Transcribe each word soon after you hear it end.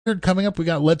Coming up, we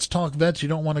got Let's Talk Vets. You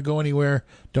don't want to go anywhere.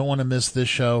 Don't want to miss this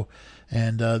show.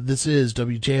 And this is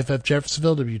WJFF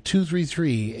Jeffersonville,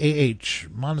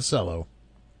 W233AH Monticello.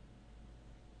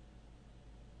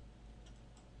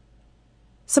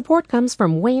 Support comes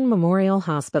from Wayne Memorial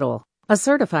Hospital, a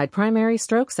certified primary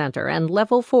stroke center and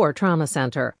level 4 trauma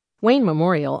center. Wayne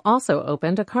Memorial also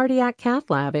opened a cardiac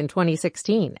cath lab in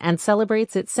 2016 and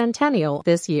celebrates its centennial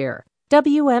this year.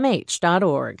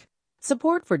 WMH.org.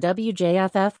 Support for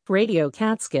WJFF Radio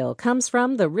Catskill comes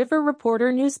from the River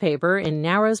Reporter newspaper in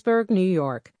Narrowsburg, New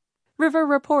York.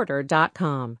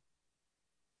 riverreporter.com.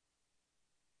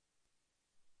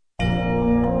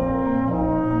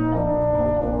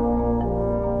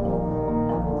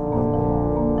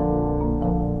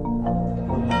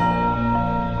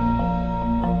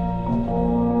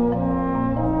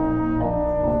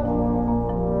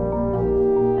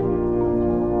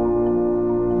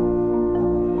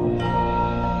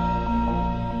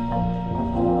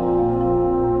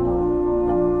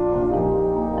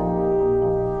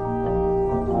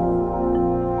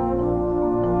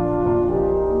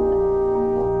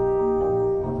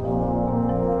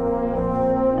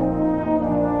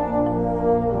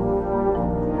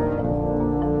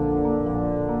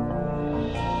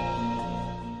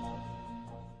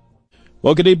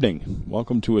 Well, good evening.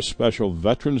 Welcome to a special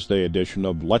Veterans Day edition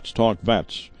of Let's Talk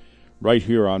Vets, right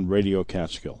here on Radio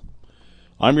Catskill.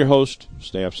 I'm your host,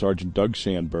 Staff Sergeant Doug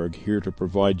Sandberg, here to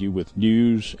provide you with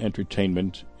news,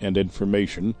 entertainment, and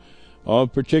information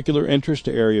of particular interest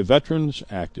to area veterans,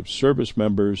 active service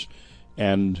members,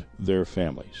 and their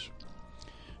families.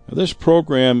 Now, this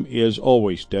program is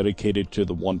always dedicated to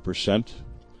the 1%.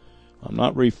 I'm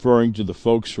not referring to the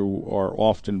folks who are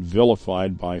often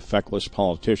vilified by feckless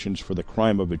politicians for the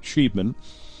crime of achievement.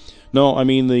 No, I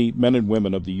mean the men and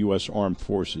women of the U.S. Armed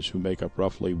Forces who make up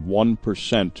roughly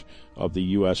 1% of the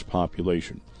U.S.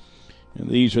 population. And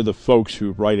these are the folks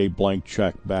who write a blank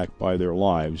check backed by their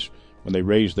lives when they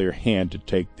raise their hand to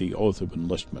take the oath of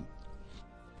enlistment.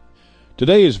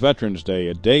 Today is Veterans Day,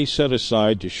 a day set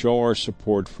aside to show our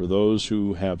support for those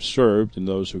who have served and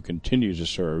those who continue to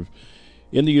serve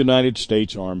in the United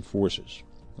States Armed Forces.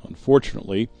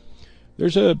 Unfortunately,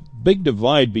 there's a big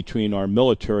divide between our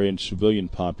military and civilian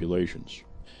populations.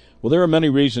 Well, there are many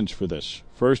reasons for this.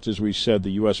 First, as we said,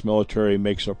 the U.S. military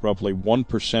makes up roughly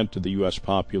 1% of the U.S.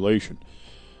 population.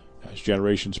 As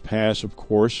generations pass, of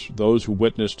course, those who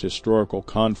witnessed historical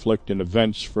conflict and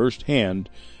events firsthand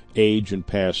age and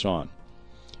pass on.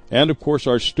 And, of course,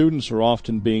 our students are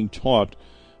often being taught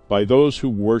by those who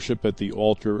worship at the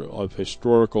altar of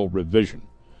historical revision.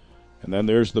 And then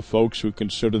there's the folks who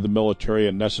consider the military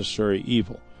a necessary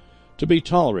evil, to be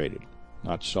tolerated,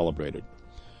 not celebrated.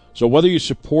 So whether you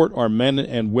support our men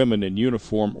and women in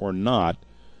uniform or not,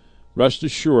 rest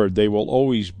assured they will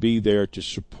always be there to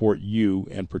support you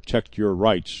and protect your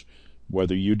rights,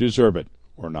 whether you deserve it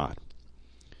or not.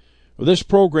 Well, this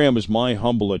program is my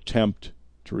humble attempt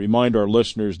to remind our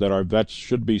listeners that our vets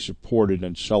should be supported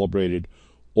and celebrated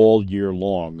all year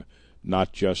long,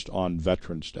 not just on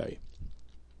Veterans Day.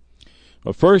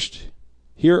 But first,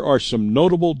 here are some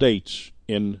notable dates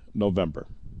in November.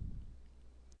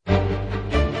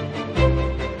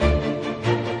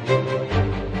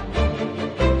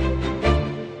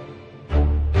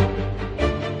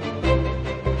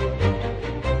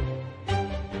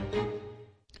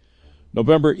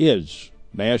 November is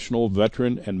National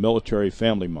Veteran and Military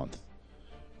Family Month,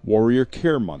 Warrior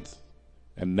Care Month,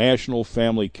 and National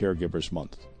Family Caregivers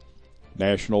Month.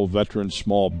 National Veteran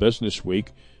Small Business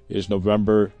Week is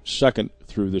November 2nd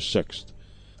through the 6th.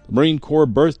 The Marine Corps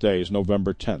birthday is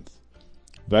November 10th.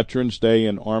 Veterans Day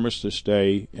and Armistice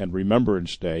Day and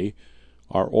Remembrance Day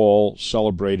are all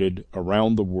celebrated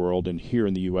around the world and here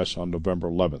in the U.S. on November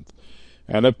 11th.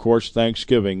 And, of course,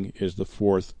 Thanksgiving is the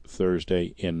fourth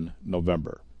Thursday in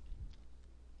November.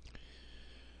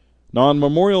 Now, on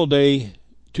Memorial Day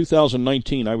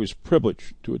 2019, I was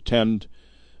privileged to attend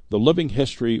the Living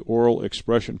History Oral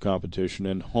Expression Competition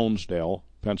in Honesdale,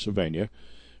 Pennsylvania,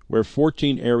 where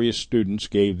 14 area students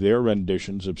gave their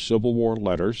renditions of Civil War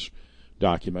letters,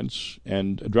 documents,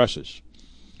 and addresses.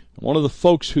 One of the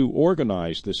folks who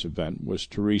organized this event was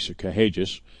Teresa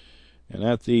Cahages, and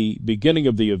at the beginning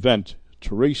of the event,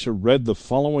 Teresa read the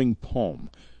following poem,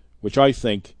 which I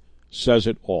think says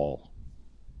it all.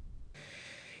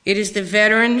 It is the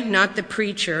veteran, not the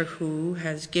preacher, who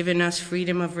has given us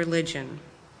freedom of religion.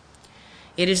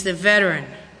 It is the veteran,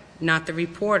 not the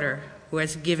reporter, who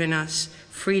has given us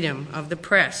freedom of the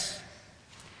press.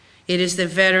 It is the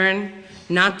veteran,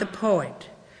 not the poet,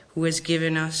 who has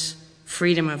given us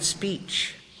freedom of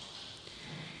speech.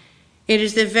 It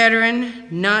is the veteran,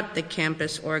 not the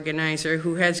campus organizer,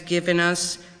 who has given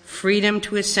us freedom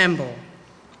to assemble.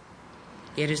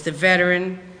 It is the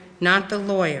veteran, not the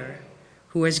lawyer,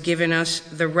 who has given us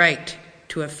the right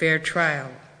to a fair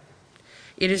trial.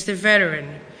 It is the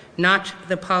veteran, not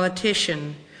the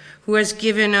politician, who has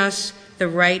given us the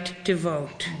right to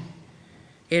vote.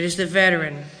 It is the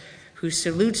veteran who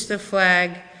salutes the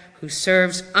flag, who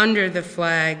serves under the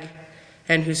flag,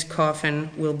 and whose coffin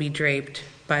will be draped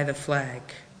by the flag.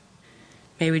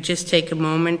 May we just take a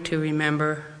moment to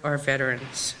remember our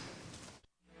veterans.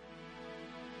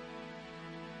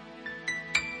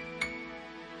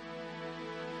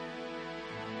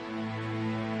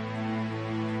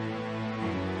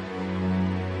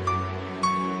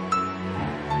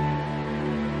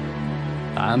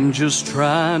 I'm just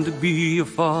trying to be a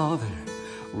father,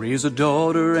 raise a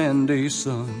daughter and a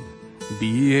son,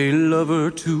 be a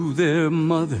lover to their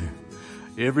mother,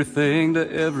 everything to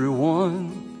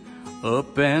everyone,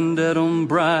 up and at 'em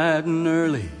bright and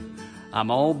early.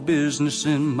 I'm all business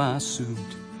in my suit.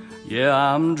 Yeah,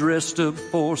 I'm dressed up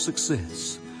for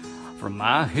success, from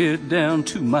my head down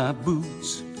to my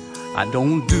boots. I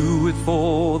don't do it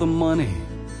for the money,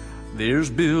 there's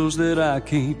bills that I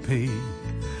can't pay.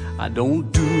 I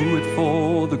don't do it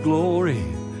for the glory,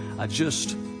 I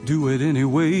just do it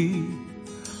anyway.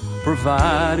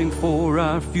 Providing for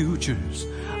our futures,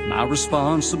 my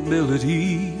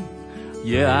responsibility.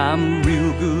 Yeah, I'm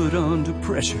real good under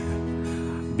pressure,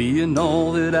 being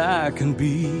all that I can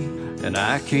be. And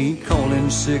I can't call in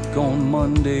sick on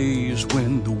Mondays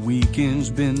when the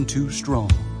weekend's been too strong.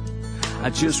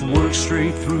 I just work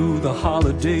straight through the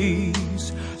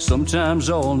holidays,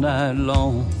 sometimes all night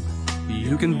long.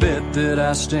 You can bet that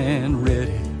I stand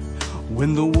ready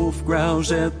when the wolf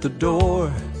growls at the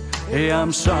door. Hey,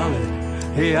 I'm solid,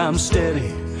 hey, I'm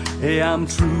steady, hey, I'm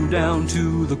true down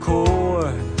to the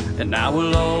core. And I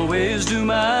will always do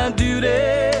my duty,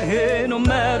 hey, no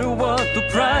matter what the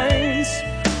price.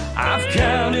 I've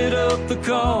counted up the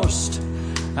cost,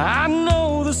 I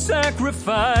know the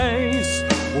sacrifice.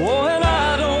 Oh, and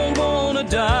I don't wanna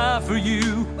die for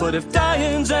you, but if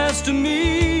dying's asked of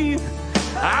me,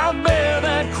 I'll bear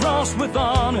that cross with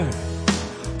honor,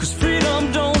 'cause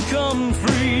freedom don't come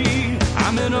free.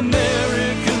 I'm an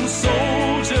American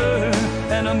soldier,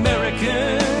 an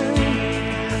American.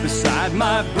 Beside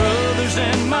my brothers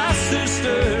and my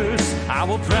sisters, I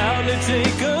will proudly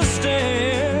take a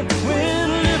stand.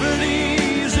 When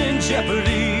liberty's in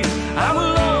jeopardy, I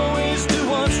will always do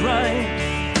what's right.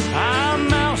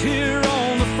 I'm out here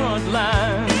on the front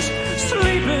lines,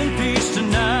 sleep in peace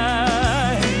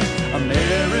tonight.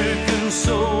 American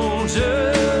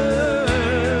soldier,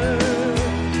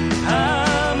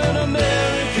 I'm an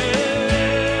American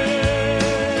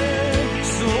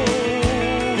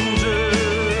soldier.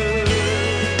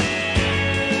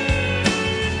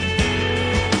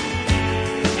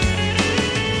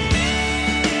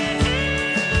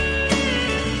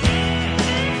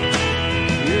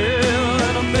 Yeah,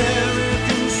 an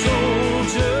American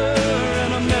soldier,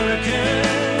 an American.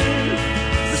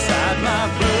 Beside my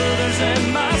brothers and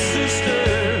my sister,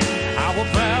 I will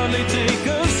proudly take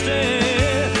a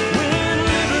stand. When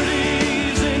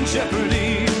liberty's in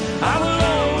jeopardy, I will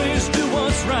always do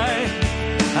what's right.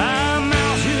 I'm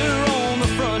out here on the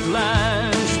front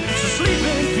lines, so sleep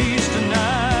in peace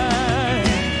tonight.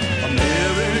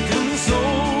 American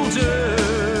soldier,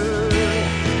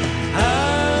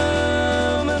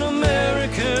 I'm an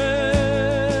American,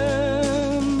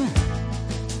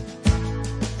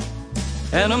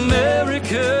 an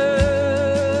American,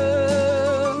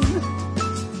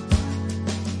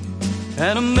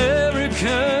 an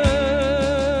American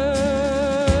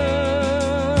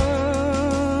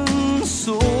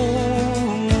soldier.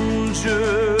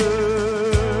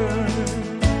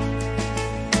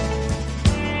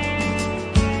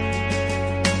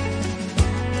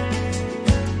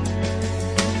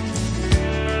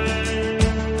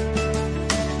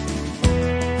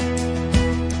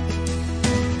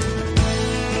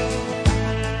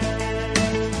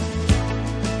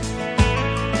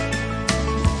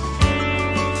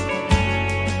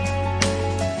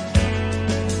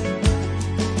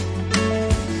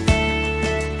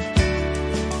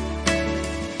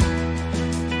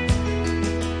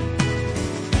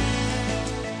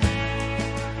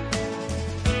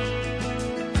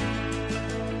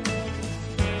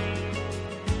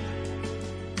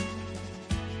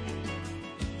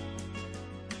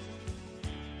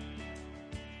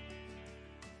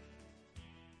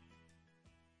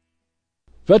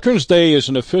 Veterans Day is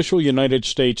an official United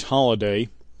States holiday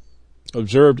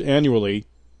observed annually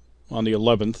on the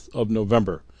 11th of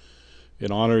November.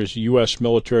 It honors U.S.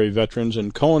 military veterans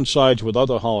and coincides with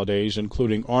other holidays,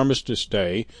 including Armistice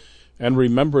Day and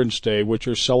Remembrance Day, which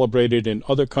are celebrated in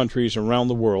other countries around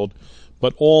the world,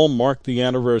 but all mark the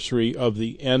anniversary of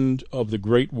the end of the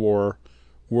Great War,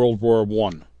 World War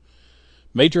I.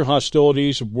 Major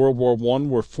hostilities of World War I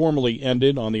were formally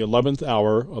ended on the 11th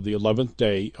hour of the 11th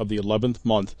day of the 11th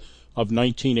month of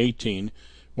 1918,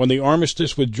 when the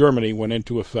armistice with Germany went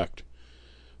into effect.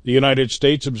 The United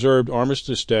States observed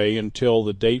Armistice Day until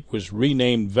the date was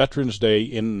renamed Veterans Day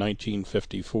in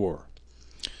 1954.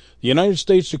 The United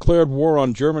States declared war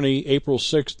on Germany April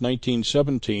 6,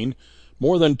 1917,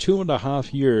 more than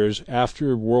 2.5 years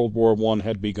after World War I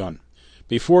had begun.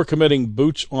 Before committing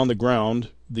boots on the ground,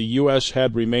 the U.S.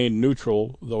 had remained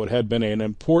neutral, though it had been an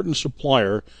important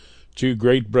supplier to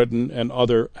Great Britain and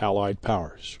other Allied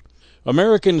powers.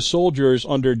 American soldiers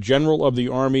under General of the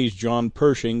Armies John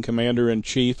Pershing,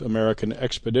 Commander-in-Chief, American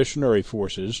Expeditionary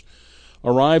Forces,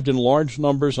 arrived in large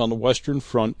numbers on the Western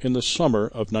Front in the summer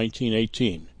of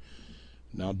 1918.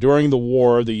 Now, during the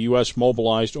war, the U.S.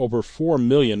 mobilized over 4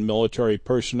 million military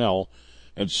personnel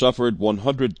and suffered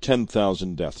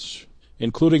 110,000 deaths,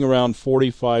 including around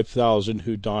 45,000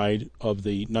 who died of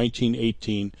the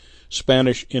 1918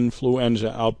 Spanish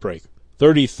influenza outbreak.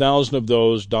 30,000 of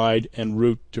those died en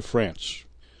route to France.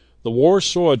 The war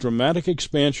saw a dramatic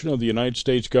expansion of the United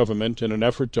States government in an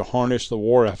effort to harness the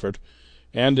war effort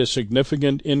and a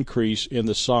significant increase in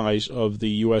the size of the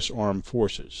U.S. armed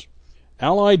forces.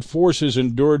 Allied forces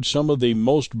endured some of the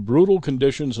most brutal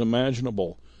conditions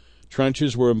imaginable.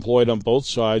 Trenches were employed on both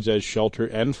sides as shelter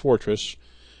and fortress,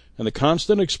 and the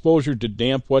constant exposure to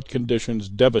damp, wet conditions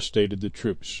devastated the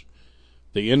troops.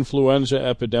 The influenza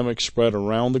epidemic spread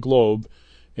around the globe,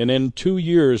 and in 2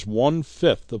 years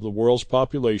 1/5 of the world's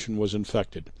population was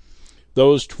infected.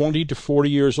 Those 20 to 40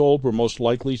 years old were most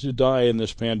likely to die in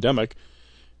this pandemic,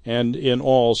 and in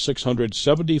all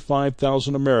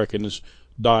 675,000 Americans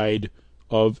died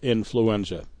of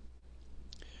influenza.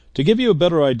 To give you a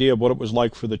better idea of what it was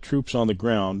like for the troops on the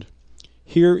ground,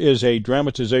 here is a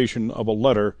dramatization of a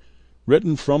letter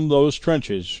written from those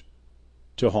trenches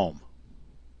to home.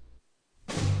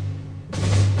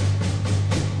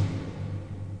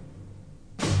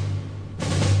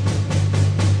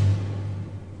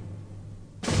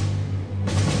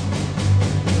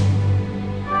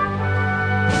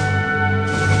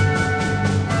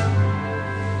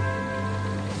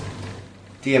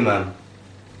 Dear Mum,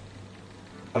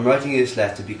 I'm writing you this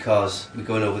letter because we're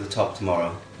going over the top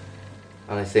tomorrow,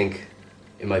 and I think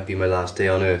it might be my last day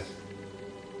on Earth.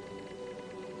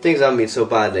 Things haven't been so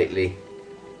bad lately.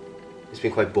 It's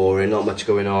been quite boring, not much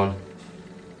going on.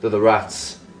 Though the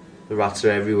rats are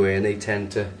everywhere and they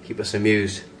tend to keep us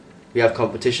amused. We have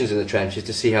competitions in the trenches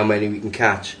to see how many we can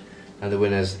catch, and the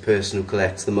winner is the person who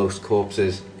collects the most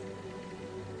corpses.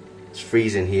 It's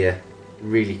freezing here,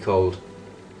 really cold.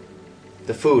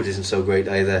 The food isn't so great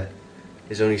either.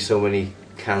 There's only so many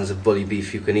cans of bully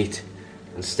beef you can eat,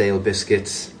 and stale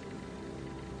biscuits.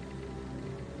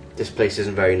 This place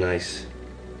isn't very nice.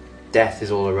 Death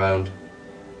is all around.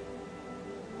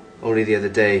 Only the other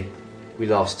day, we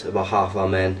lost about half our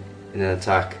men in an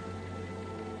attack.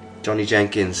 Johnny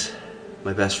Jenkins,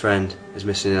 my best friend, is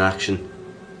missing in action,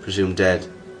 presumed dead.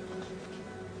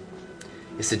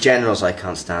 It's the generals I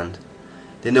can't stand.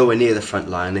 They're nowhere near the front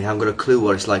line, they haven't got a clue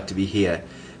what it's like to be here,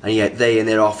 and yet they and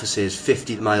their officers,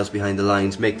 50 miles behind the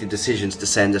lines, make the decisions to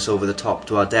send us over the top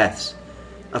to our deaths.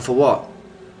 And for what?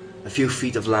 A few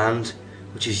feet of land,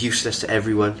 which is useless to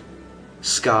everyone,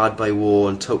 scarred by war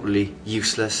and totally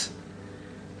useless.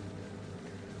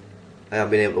 I haven't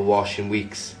been able to wash in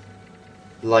weeks.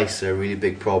 Lice are a really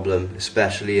big problem,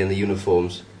 especially in the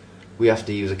uniforms. We have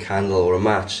to use a candle or a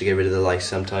match to get rid of the lice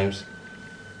sometimes.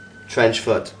 Trench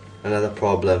foot, another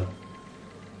problem.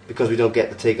 Because we don't get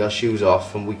to take our shoes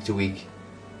off from week to week,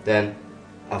 then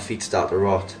our feet start to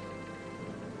rot.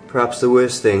 Perhaps the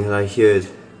worst thing that I heard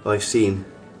or I've seen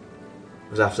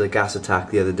was after the gas attack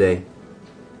the other day.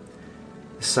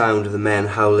 The sound of the men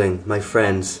howling, my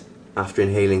friends, after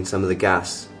inhaling some of the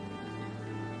gas,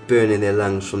 burning their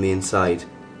lungs from the inside.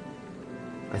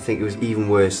 I think it was even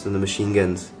worse than the machine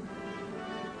guns,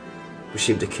 which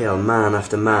seemed to kill man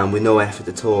after man with no effort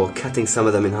at all, cutting some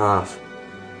of them in half.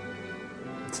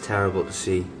 It's terrible to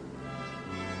see.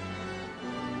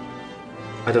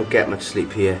 I don't get much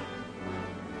sleep here.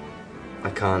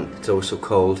 I can't, it's always so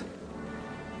cold.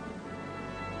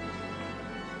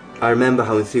 I remember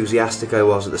how enthusiastic I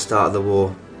was at the start of the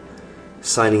war,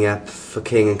 signing up for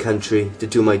king and country, to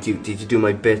do my duty, to do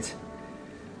my bit,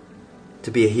 to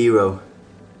be a hero.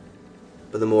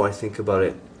 But the more I think about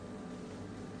it,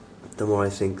 the more I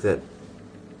think that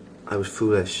I was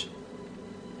foolish.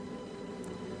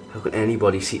 How can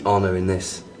anybody see honour in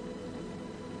this?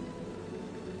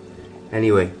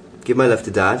 Anyway, give my love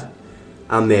to Dad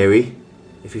and Mary,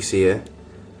 if you see her.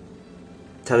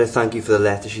 Tell her thank you for the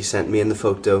letter she sent me and the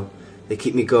photo. They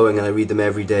keep me going and I read them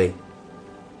every day.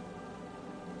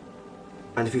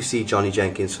 And if you see Johnny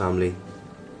Jenkins' family,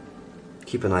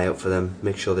 keep an eye out for them,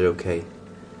 make sure they're okay.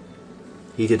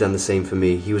 He did done the same for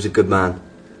me. He was a good man.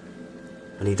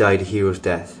 And he died a hero's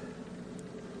death.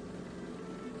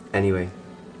 Anyway,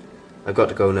 I've got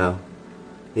to go now.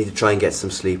 I need to try and get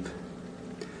some sleep.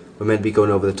 We're meant to be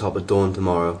going over the top of Dawn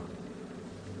tomorrow.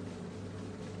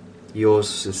 Yours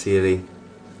sincerely,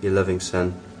 your loving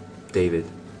son, David.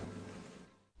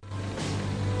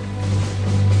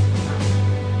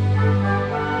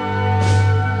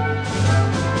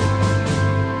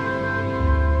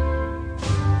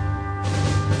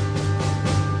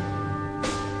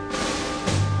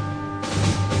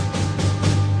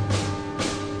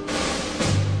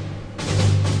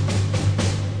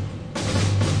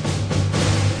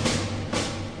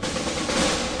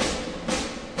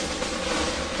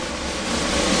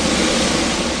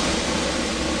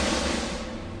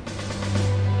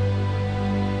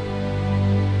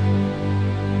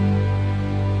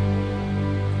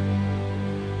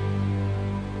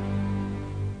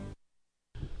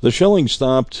 The shelling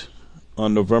stopped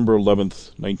on November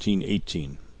 11th,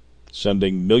 1918,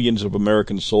 sending millions of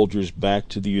American soldiers back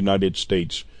to the United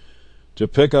States to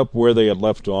pick up where they had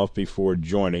left off before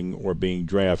joining or being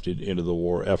drafted into the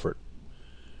war effort.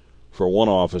 For one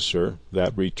officer,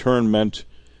 that return meant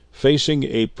facing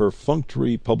a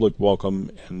perfunctory public welcome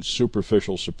and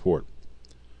superficial support.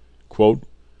 Quote,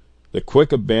 "The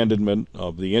quick abandonment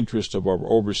of the interest of our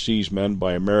overseas men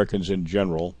by Americans in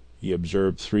general," he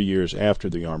observed 3 years after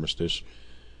the armistice,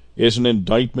 "is an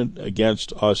indictment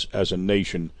against us as a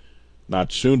nation,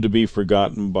 not soon to be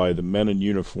forgotten by the men in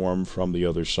uniform from the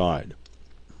other side."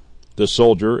 The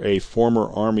soldier, a former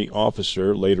Army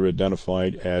officer later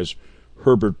identified as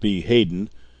Herbert B. Hayden,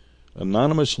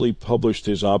 anonymously published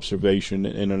his observation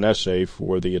in an essay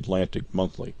for the Atlantic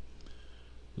Monthly.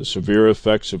 The severe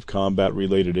effects of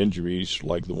combat-related injuries,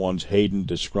 like the ones Hayden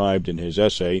described in his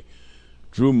essay,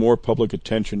 drew more public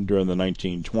attention during the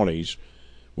 1920s,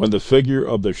 when the figure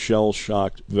of the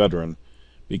shell-shocked veteran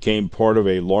became part of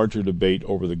a larger debate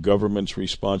over the government's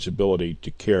responsibility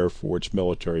to care for its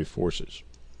military forces.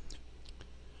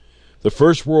 The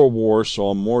First World War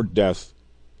saw more death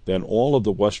than all of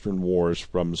the Western wars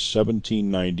from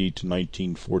 1790 to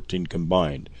 1914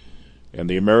 combined, and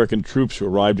the American troops who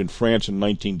arrived in France in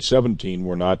 1917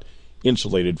 were not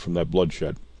insulated from that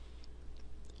bloodshed.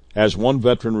 As one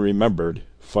veteran remembered,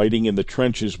 fighting in the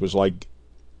trenches was like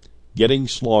getting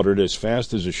slaughtered as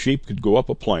fast as a sheep could go up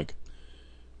a plank.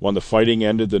 When the fighting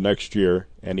ended the next year,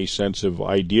 any sense of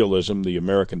idealism the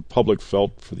American public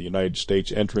felt for the United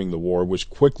States entering the war was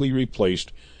quickly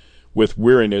replaced with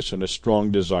weariness and a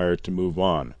strong desire to move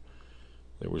on.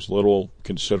 There was little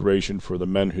consideration for the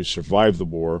men who survived the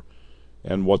war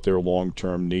and what their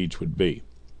long-term needs would be.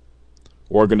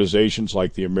 Organizations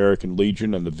like the American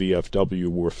Legion and the VFW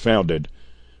were founded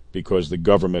because the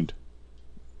government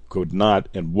could not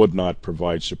and would not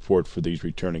provide support for these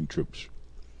returning troops.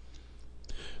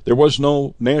 There was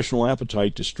no national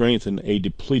appetite to strengthen a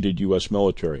depleted U.S.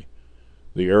 military.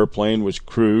 The airplane was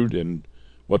crude, and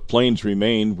what planes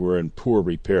remained were in poor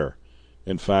repair.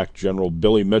 In fact, General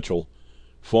Billy Mitchell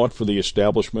fought for the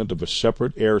establishment of a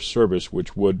separate air service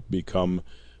which would become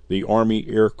the Army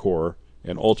Air Corps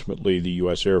and ultimately the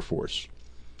U.S. Air Force.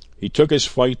 He took his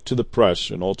fight to the press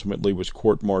and ultimately was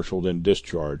court-martialed and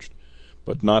discharged,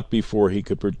 but not before he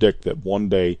could predict that one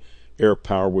day air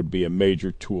power would be a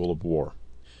major tool of war.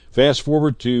 Fast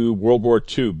forward to World War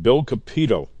II. Bill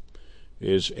Capito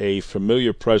is a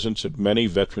familiar presence at many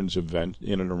veterans events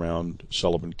in and around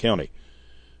Sullivan County.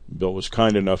 Bill was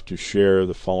kind enough to share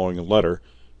the following letter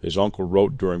his uncle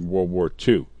wrote during World War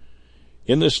II.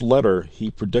 In this letter, he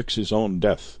predicts his own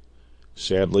death.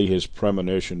 Sadly, his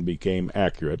premonition became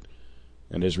accurate,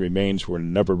 and his remains were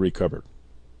never recovered.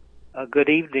 Good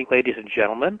evening, ladies and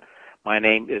gentlemen. My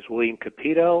name is William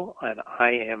Capito, and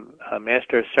I am a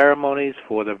Master of Ceremonies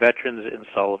for the veterans in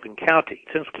Sullivan County.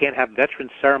 Since we can't have veteran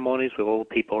ceremonies with old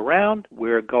people around,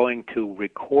 we're going to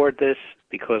record this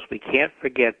because we can't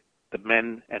forget the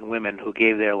men and women who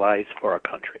gave their lives for our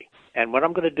country. And what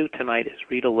I'm going to do tonight is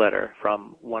read a letter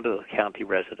from one of the county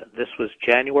residents. This was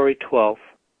January 12th,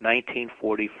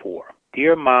 1944.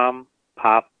 Dear Mom,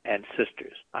 Pop, and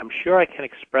Sisters, I'm sure I can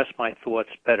express my thoughts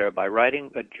better by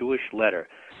writing a Jewish letter,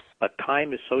 but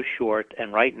time is so short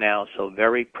and right now so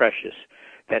very precious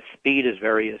that speed is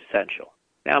very essential.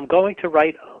 Now I'm going to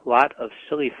write a lot of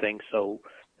silly things, so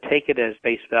take it as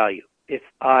base value. If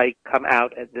I come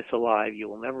out at this alive, you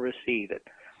will never receive it.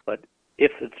 But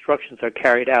if instructions are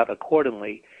carried out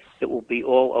accordingly, it will be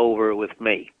all over with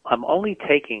me. I'm only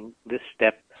taking this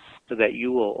step so that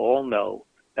you will all know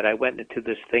that I went into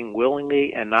this thing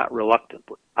willingly and not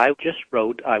reluctantly. I just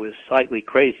wrote I was slightly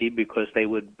crazy because they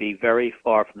would be very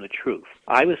far from the truth.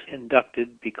 I was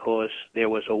inducted because there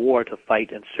was a war to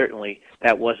fight, and certainly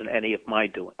that wasn't any of my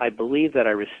doing. I believe that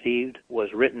I received was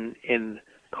written in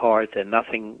cards and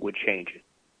nothing would change it.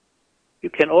 You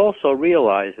can also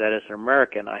realize that as an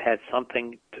American, I had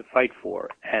something to fight for,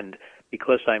 and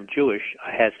because I'm Jewish,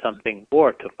 I had something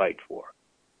more to fight for.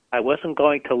 I wasn't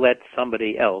going to let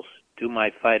somebody else do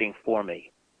my fighting for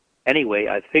me. Anyway,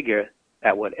 I figure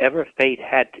that whatever fate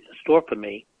had in store for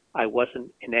me, I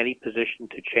wasn't in any position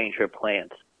to change her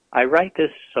plans. I write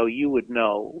this so you would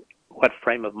know what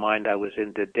frame of mind I was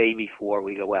in the day before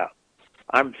we go out.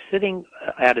 I'm sitting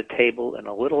at a table in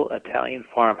a little Italian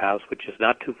farmhouse, which is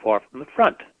not too far from the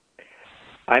front.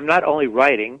 I'm not only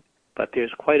writing, but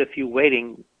there's quite a few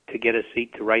waiting to get a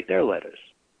seat to write their letters.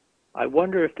 I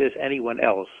wonder if there's anyone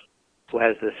else who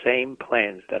has the same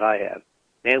plans that I have,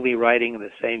 mainly writing the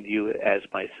same view as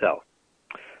myself.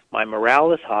 My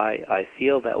morale is high. I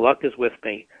feel that luck is with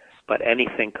me, but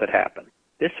anything could happen.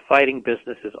 This fighting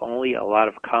business is only a lot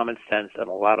of common sense and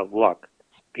a lot of luck,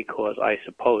 because I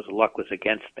suppose luck was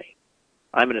against me.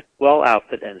 I'm in a swell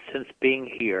outfit, and since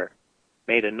being here,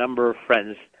 made a number of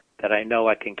friends that I know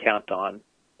I can count on,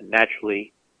 and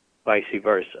naturally, vice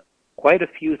versa. Quite a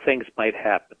few things might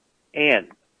happen, and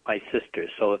my sister,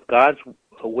 so if God's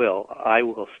will, I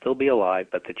will still be alive,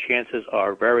 but the chances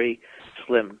are very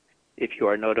slim if you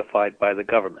are notified by the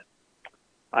government.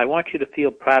 I want you to feel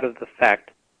proud of the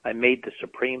fact I made the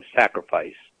supreme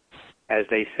sacrifice, as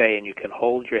they say, and you can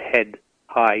hold your head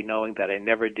high knowing that I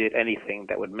never did anything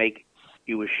that would make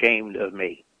you ashamed of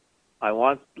me. I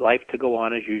want life to go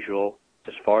on as usual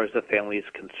as far as the family is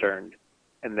concerned,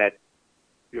 and that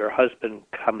your husband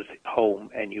comes home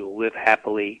and you live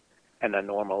happily and a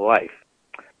normal life.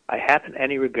 I haven't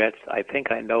any regrets. I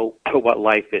think I know what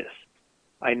life is.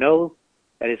 I know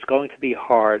that it's going to be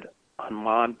hard on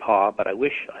Ma and Pa, but I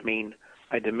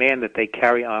demand that they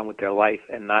carry on with their life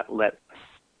and not let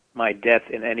my death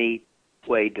in any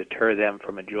way deter them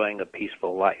from enjoying a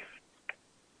peaceful life.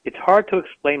 It's hard to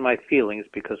explain my feelings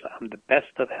because I'm the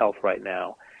best of health right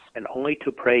now, and only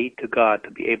to pray to God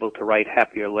to be able to write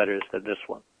happier letters than this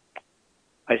one.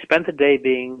 I spent the day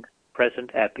being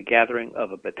present at the gathering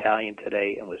of a battalion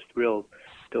today and was thrilled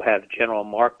to have General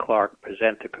Mark Clark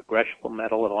present the Congressional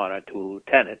Medal of Honor to a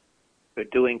lieutenant for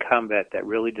doing combat that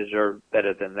really deserved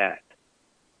better than that.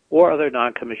 4 other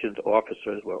non-commissioned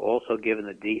officers were also given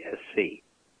the DSC.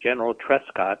 General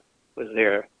Trescott was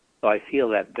there, so I feel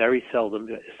that very seldom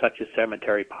is such a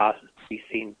cemetery possible to be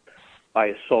seen by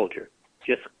a soldier.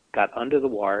 Just got under the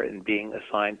wire in being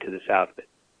assigned to this outfit.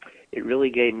 It really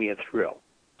gave me a thrill.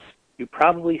 You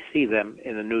probably see them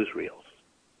in the newsreels.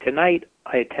 Tonight,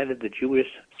 I attended the Jewish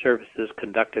services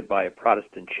conducted by a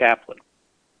Protestant chaplain.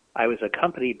 I was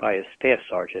accompanied by a staff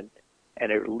sergeant,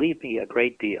 and it relieved me a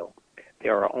great deal.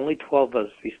 There are only 12 of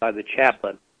us beside the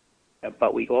chaplain,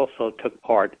 but we also took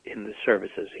part in the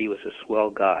services. He was a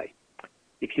swell guy.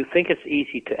 If you think it's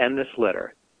easy to end this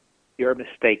letter, you're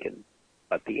mistaken.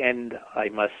 But the end, I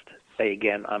must say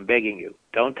again, I'm begging you,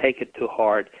 don't take it too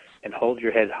hard and hold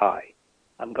your head high.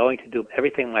 I'm going to do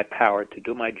everything in my power to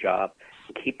do my job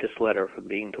and keep this letter from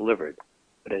being delivered.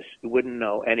 But as you wouldn't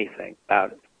know anything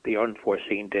about it, the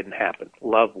unforeseen didn't happen.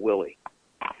 Love, Willie.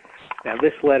 Now,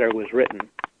 this letter was written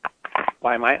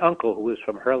by my uncle, who was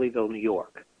from Hurleyville, New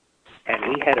York.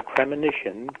 And he had a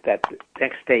premonition that the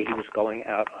next day he was going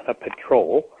out on a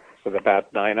patrol with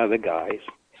about 9 other guys,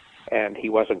 and he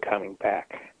wasn't coming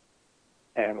back.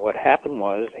 And what happened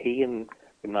was he and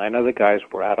the 9 other guys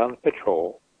were out on the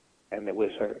patrol, and there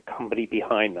was a company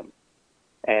behind them.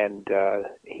 And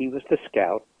he was the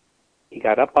scout. He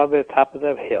got up on the top of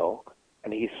the hill,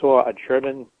 and he saw a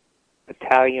German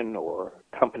battalion or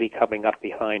company coming up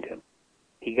behind him.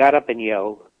 He got up and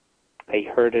yelled. They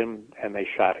heard him, and they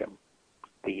shot him.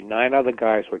 The 9 other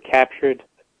guys were captured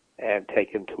and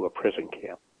taken to a prison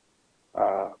camp.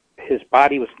 His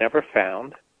body was never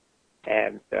found,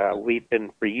 and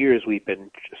for years we've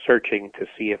been searching to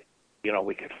see if,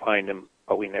 we could find him,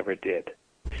 but we never did.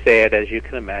 Sad, as you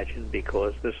can imagine,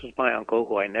 because this is my uncle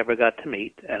who I never got to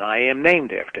meet, and I am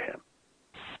named after him.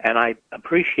 And I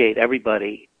appreciate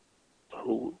everybody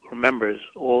who remembers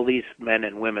all these men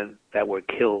and women that were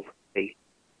killed in the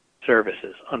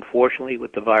services. Unfortunately,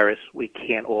 with the virus, we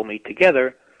can't all meet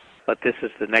together, but this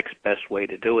is the next best way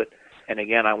to do it. And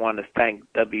again, I want to thank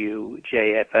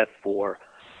WJFF for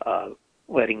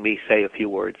letting me say a few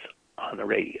words on the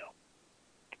radio.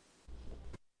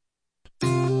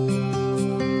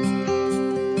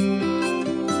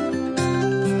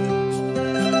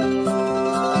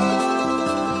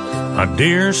 My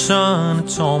dear son,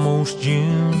 it's almost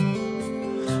June.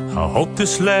 I hope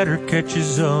this letter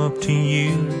catches up to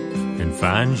you and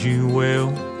finds you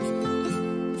well.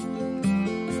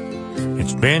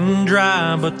 It's been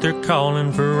dry, but they're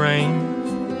calling for rain,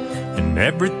 and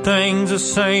everything's the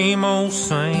same old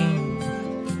same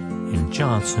in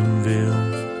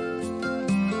Johnsonville.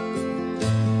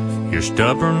 Your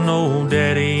stubborn old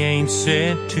daddy ain't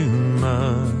said too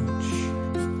much,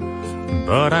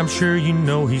 but I'm sure you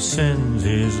know he sends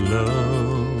his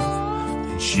love.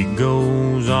 And she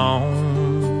goes on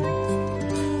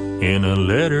in a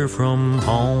letter from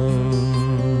home.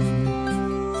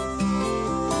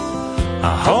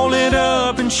 I hold it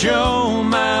up and show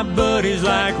my buddies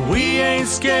like we ain't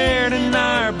scared and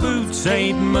our boots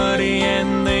ain't muddy,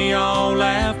 and they all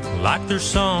laugh like there's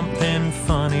something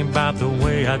funny about the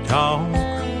way I talk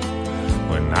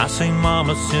when I say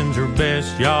mama sends her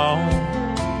best, y'all.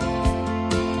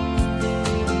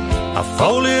 I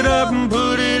fold it up and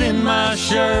put it in my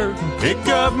shirt and pick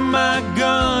up my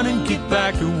gun and get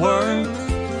back to work.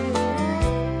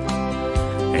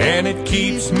 And it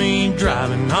keeps me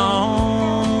driving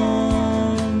on,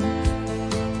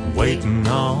 waiting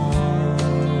on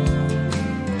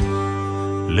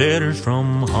letters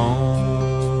from home.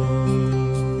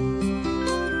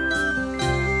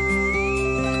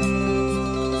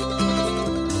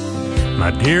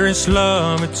 My dearest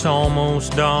love, it's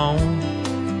almost dawn.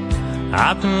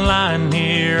 I've been lying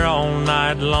here all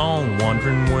night long,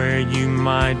 wondering where you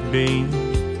might be.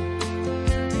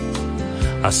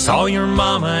 I saw your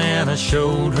mama and I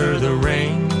showed her the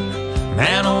ring.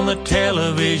 Man on the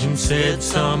television said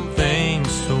something,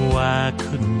 so I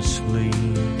couldn't sleep.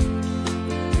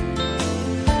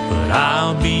 But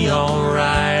I'll be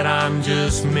alright, I'm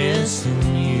just missing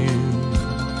you.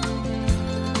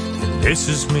 And this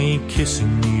is me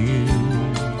kissing you,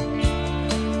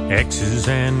 X's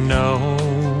and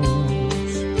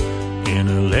O's in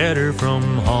a letter from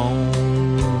home.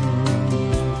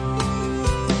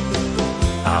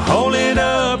 I hold it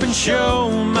up and show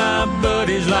my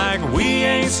buddies like we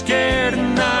ain't scared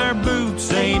and our boots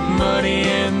ain't muddy,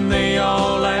 and they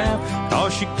all laugh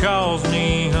 'cause she calls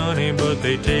me honey, but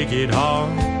they take it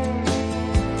hard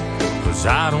 'cause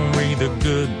I don't read the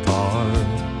good parts.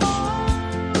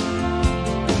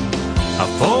 I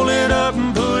fold it up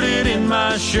and put it in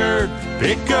my shirt,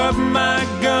 pick up my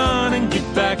gun and get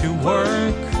back to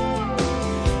work.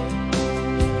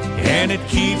 And it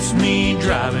keeps me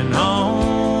driving on,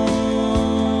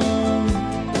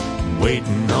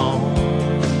 waiting on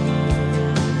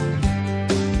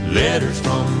letters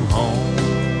from home.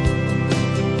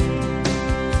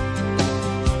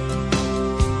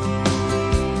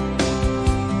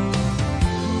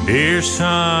 Dear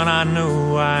son, I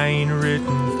know I ain't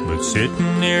written, but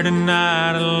sitting here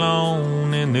tonight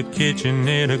alone in the kitchen,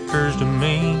 it occurs to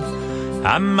me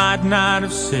I might not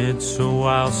have said, so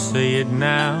I'll say it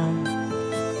now.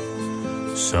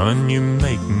 Son, you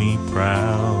make me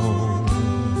proud.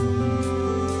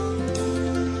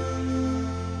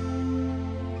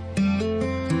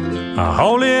 I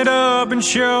hold it up and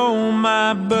show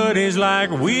my buddies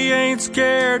like we ain't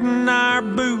scared and our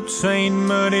boots ain't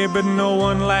muddy, but no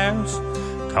one laughs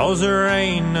 'cause there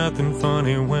ain't nothing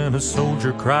funny when a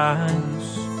soldier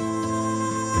cries.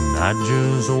 And I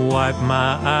just wipe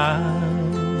my eyes.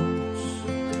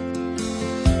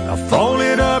 I fold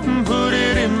it up and put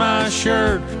it in my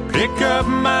shirt, pick up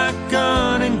my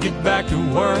gun and get back to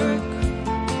work.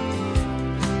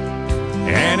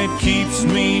 And it keeps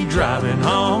me driving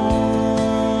on,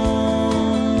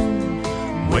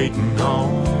 waiting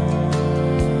on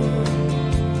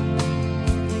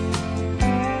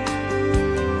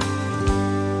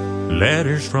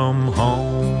letters from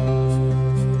home.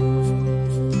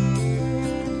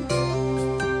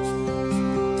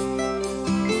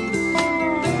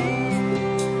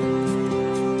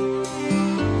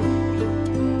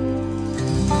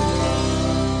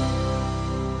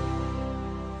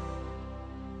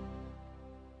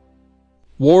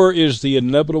 War is the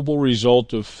inevitable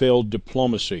result of failed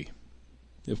diplomacy.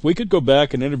 If we could go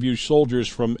back and interview soldiers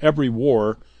from every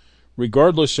war,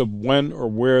 regardless of when or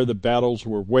where the battles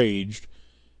were waged,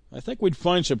 I think we'd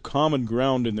find some common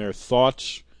ground in their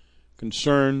thoughts,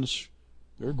 concerns,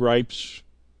 their gripes,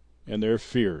 and their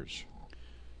fears.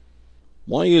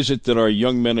 Why is it that our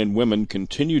young men and women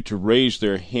continue to raise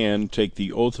their hand, take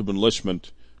the oath of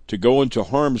enlistment, to go into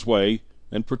harm's way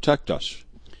and protect us?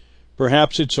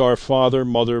 Perhaps it's our father,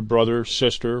 mother, brother,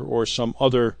 sister, or some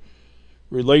other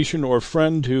relation or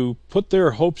friend who put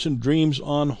their hopes and dreams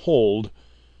on hold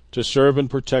to serve and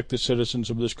protect the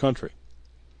citizens of this country.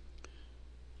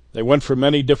 They went for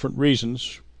many different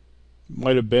reasons. It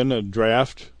might have been a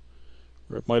draft,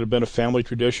 or it might have been a family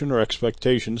tradition or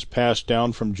expectations passed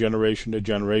down from generation to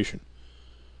generation.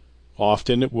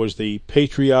 Often it was the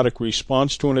patriotic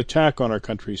response to an attack on our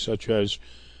country, such as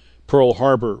Pearl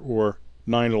Harbor or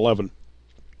 9/11.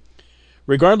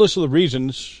 Regardless of the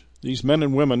reasons, these men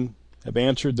and women have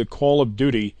answered the call of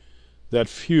duty that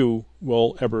few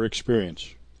will ever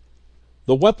experience.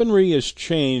 The weaponry is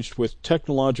changed with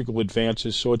technological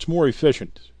advances, so it's more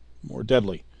efficient, more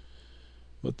deadly.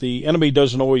 But the enemy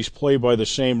doesn't always play by the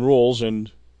same rules,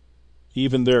 and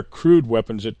even their crude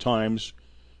weapons at times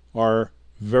are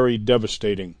very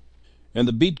devastating. And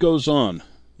the beat goes on.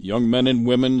 Young men and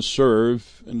women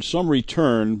serve, and some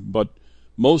return, but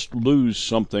most lose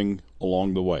something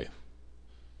along the way.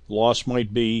 The loss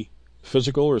might be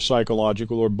physical or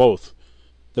psychological or both.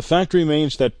 The fact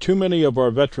remains that too many of our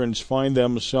veterans find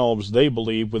themselves, they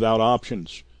believe, without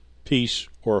options, peace,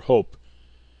 or hope,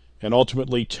 and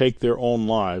ultimately take their own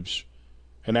lives,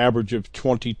 an average of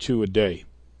 22 a day.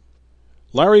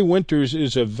 Larry Winters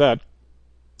is a vet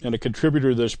and a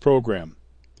contributor to this program.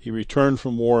 He returned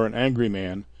from war an angry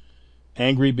man,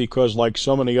 angry because, like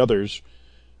so many others,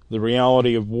 the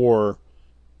reality of war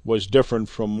was different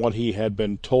from what he had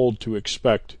been told to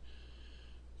expect,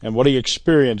 and what he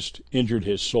experienced injured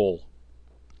his soul.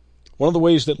 One of the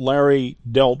ways that Larry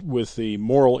dealt with the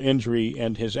moral injury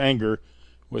and his anger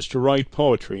was to write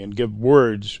poetry and give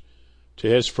words to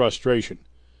his frustration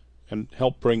and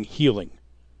help bring healing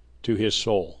to his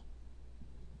soul.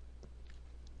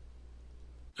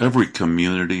 Every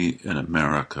community in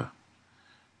America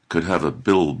could have a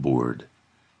billboard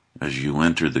as you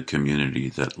enter the community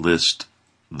that lists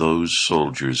those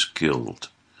soldiers killed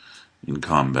in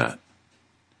combat,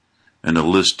 and a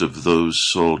list of those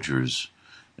soldiers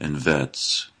and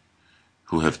vets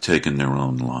who have taken their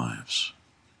own lives.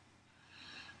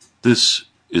 This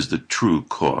is the true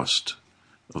cost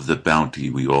of the bounty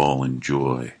we all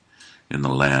enjoy in the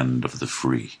land of the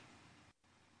free.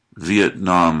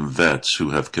 Vietnam vets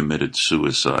who have committed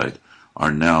suicide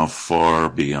are now far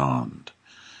beyond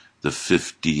the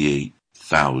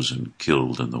 58,000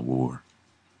 killed in the war.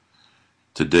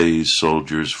 Today's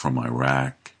soldiers from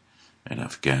Iraq and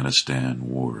Afghanistan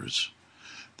wars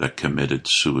that committed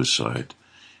suicide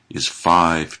is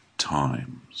 5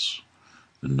 times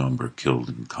the number killed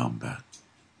in combat.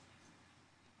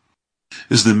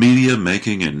 Is the media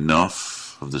making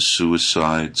enough of the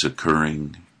suicides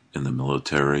occurring in the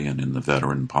military and in the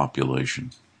veteran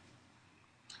population?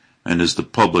 And is the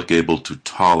public able to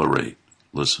tolerate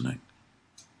listening?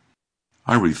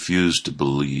 I refuse to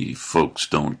believe folks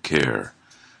don't care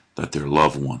that their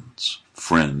loved ones,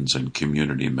 friends, and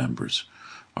community members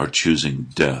are choosing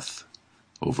death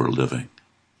over living.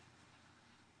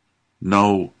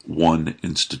 No one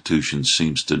institution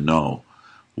seems to know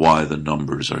why the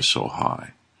numbers are so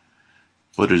high,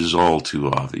 but it is all too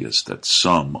obvious that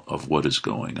some of what is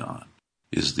going on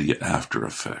is the after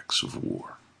effects of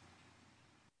war,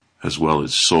 as well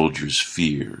as soldiers'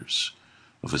 fears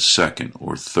of a second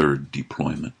or third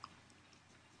deployment.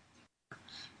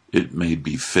 It may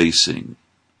be facing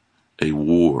a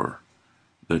war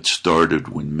that started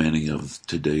when many of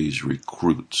today's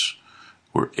recruits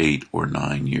were 8 or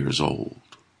 9 years old.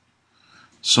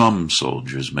 Some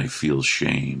soldiers may feel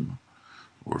shame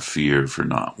or fear for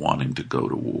not wanting to go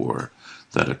to war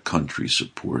that a country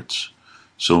supports,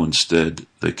 so instead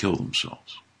they kill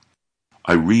themselves.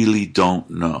 I really don't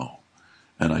know,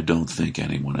 and I don't think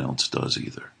anyone else does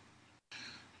either.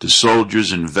 Do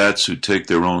soldiers and vets who take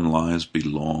their own lives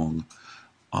belong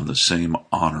on the same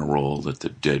honor roll that the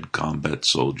dead combat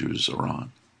soldiers are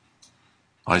on?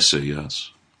 I say yes.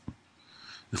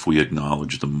 If we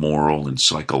acknowledge the moral and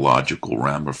psychological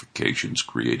ramifications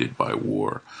created by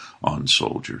war on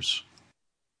soldiers.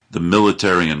 The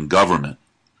military and government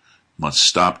must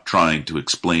stop trying to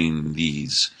explain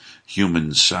these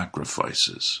human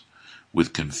sacrifices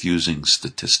with confusing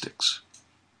statistics.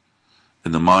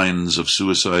 In the minds of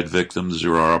suicide victims,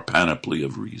 there are a panoply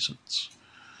of reasons,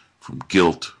 from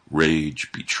guilt,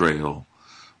 rage, betrayal,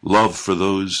 love for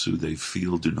those who they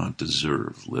feel do not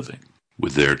deserve living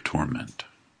with their torment.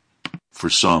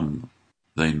 For some,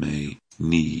 they may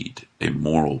need a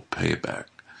moral payback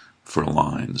for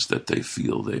lines that they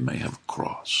feel they may have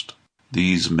crossed.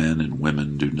 These men and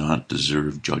women do not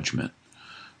deserve judgment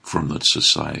from the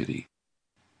society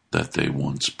that they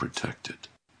once protected.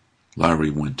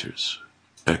 Larry Winters,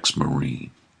 ex-Marine,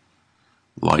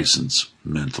 licensed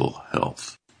mental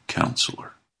health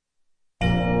counselor.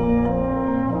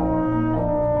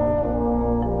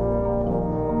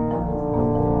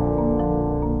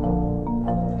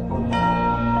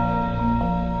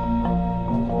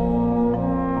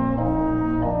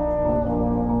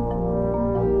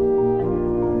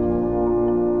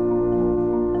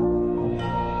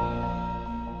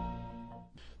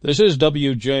 This is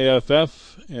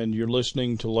WJFF, and you're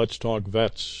listening to Let's Talk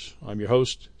Vets. I'm your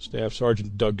host, Staff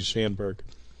Sergeant Doug Sandberg.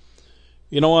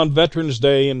 You know, on Veterans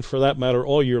Day, and for that matter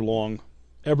all year long,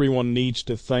 everyone needs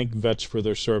to thank vets for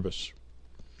their service.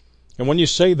 And when you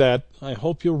say that, I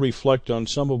hope you'll reflect on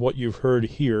some of what you've heard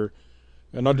here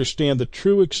and understand the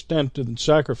true extent and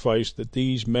sacrifice that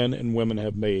these men and women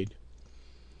have made.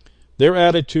 Their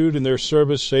attitude and their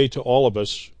service say to all of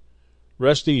us,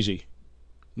 rest easy.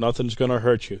 Nothing's going to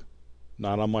hurt you.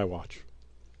 Not on my watch.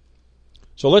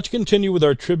 So let's continue with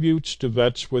our tributes to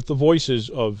vets with the voices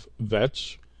of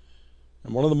vets.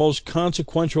 And one of the most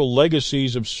consequential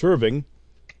legacies of serving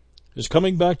is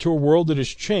coming back to a world that has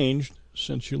changed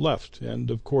since you left. And,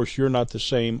 of course, you're not the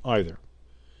same either.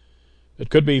 It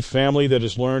could be family that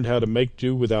has learned how to make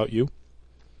do without you,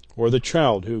 or the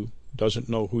child who doesn't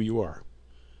know who you are.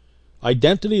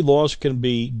 Identity loss can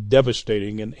be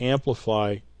devastating and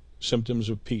amplify symptoms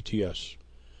of PTS.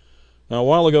 Now, a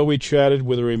while ago we chatted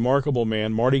with a remarkable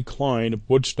man, Marty Klein of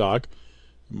Woodstock.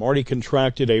 Marty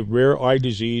contracted a rare eye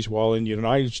disease while in the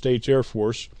United States Air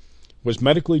Force, was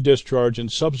medically discharged,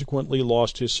 and subsequently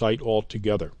lost his sight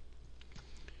altogether.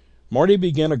 Marty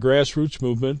began a grassroots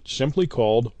movement simply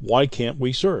called Why Can't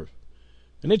We Serve?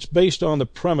 And it's based on the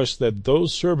premise that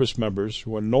those service members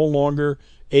who are no longer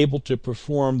able to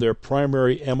perform their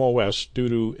primary MOS due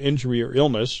to injury or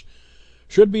illness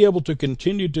should be able to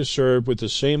continue to serve with the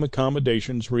same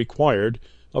accommodations required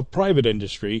of private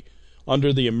industry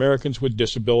under the Americans with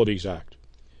Disabilities Act.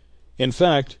 In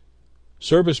fact,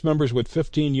 service members with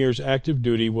 15 years active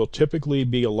duty will typically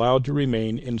be allowed to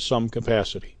remain in some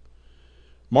capacity.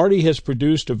 Marty has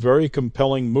produced a very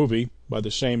compelling movie by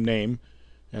the same name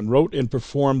and wrote and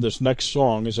performed this next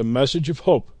song as a message of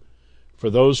hope for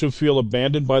those who feel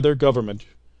abandoned by their government,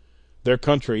 their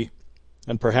country,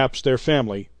 and perhaps their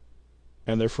family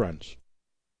and their friends.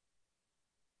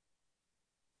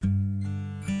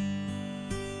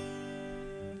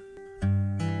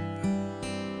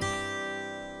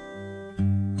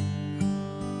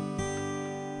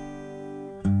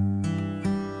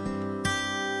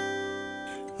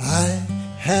 I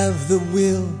have the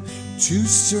will to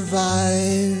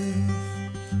survive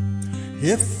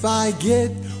if I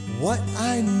get what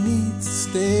I need to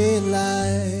stay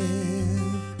alive.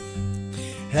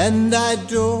 And I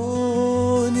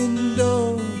don't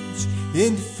indulge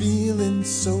in feeling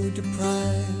so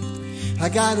deprived. I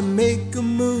gotta make a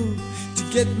move to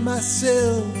get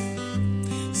myself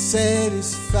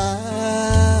satisfied.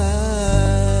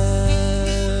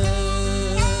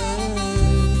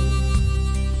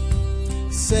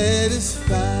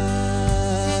 Satisfied.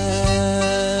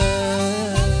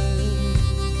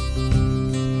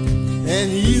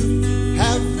 And you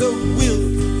have the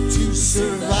will to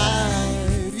survive.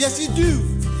 Yes, you do,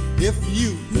 if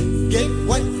you get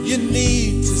what you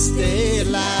need to stay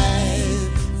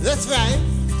alive. That's right.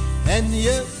 And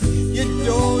you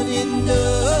don't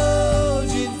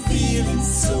indulge in feeling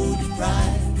so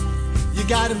deprived. You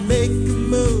gotta make a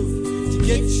move to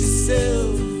get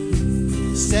yourself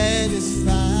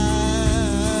satisfied.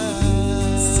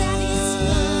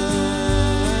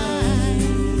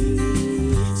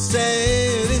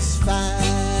 Satisfied.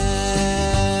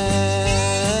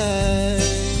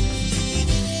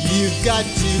 You've got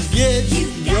to get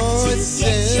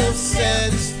yourself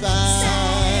satisfied.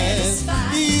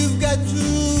 You've got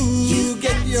to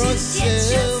get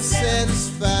yourself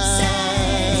satisfied.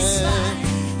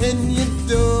 And you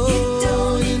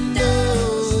don't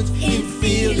indulge in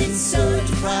feeling so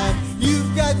deprived.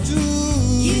 You've got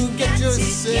to get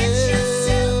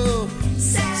yourself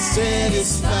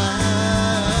satisfied.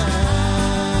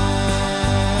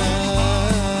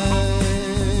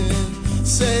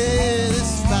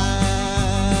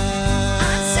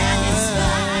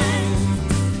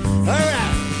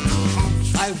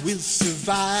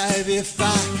 Survive if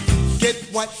I get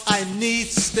what I need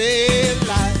to stay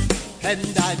alive,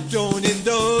 and I don't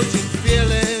indulge in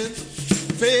feeling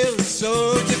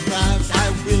so deprived. I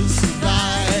will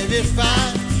survive if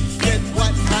I get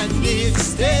what I need to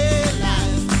stay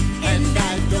alive, and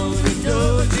I don't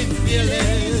indulge in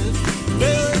feeling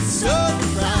so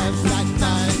deprived.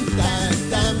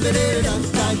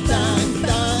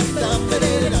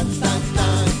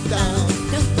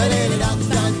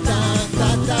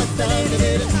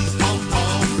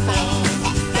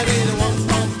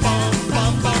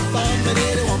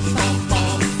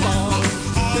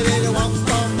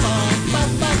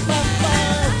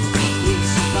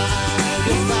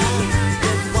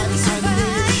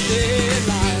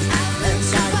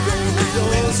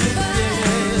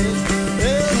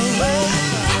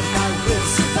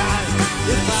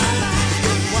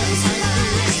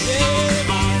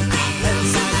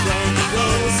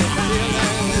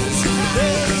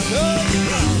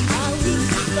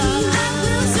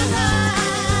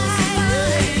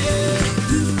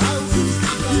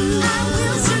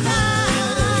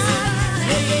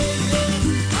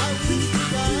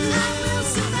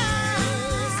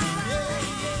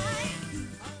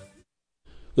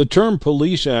 The term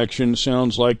police action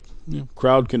sounds like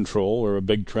crowd control or a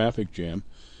big traffic jam,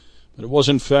 but it was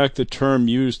in fact the term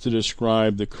used to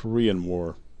describe the Korean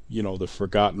War, the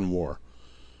forgotten war.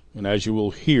 And as you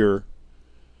will hear,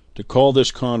 to call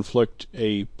this conflict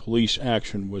a police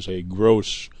action was a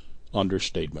gross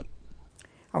understatement.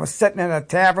 I was sitting in a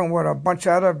tavern with a bunch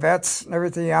of other vets and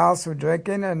everything else were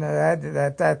drinking, and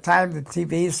at that time the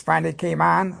TVs finally came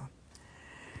on.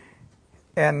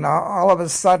 And all of a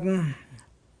sudden,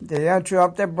 they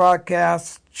interrupted their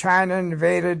broadcast. China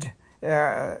invaded,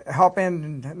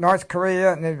 helping North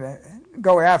Korea, and they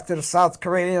go after the South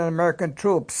Korean and American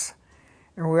troops.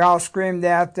 And we all screamed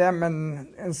at them,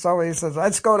 and so he says,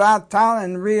 let's go downtown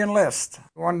and re-enlist.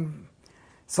 One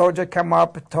soldier came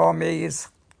up and told me,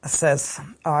 says,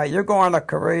 you're going to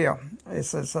Korea. He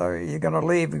says, you're going to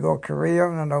leave and go to Korea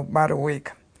in about a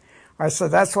week. I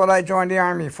said, that's what I joined the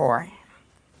Army for.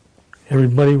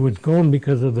 Everybody was going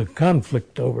because of the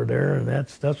conflict over there, and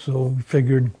that's so we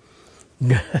figured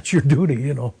that's your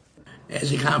duty,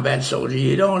 As a combat soldier,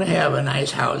 you don't have a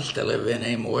nice house to live in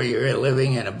anymore. You're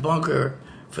living in a bunker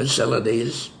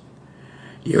facilities.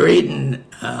 You're eating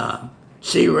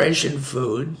C-ration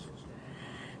food.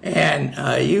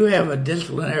 And you have a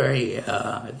disciplinary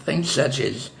thing such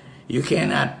as you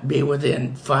cannot be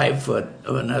within 5 foot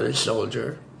of another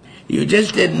soldier. You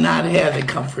just did not have the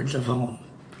comforts of home.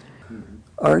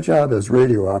 Our job as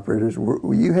radio operators,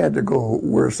 you had to go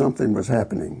where something was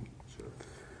happening.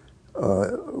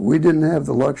 We didn't have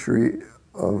the luxury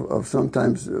of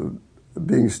sometimes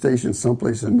being stationed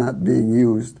someplace and not being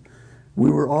used. We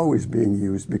were always being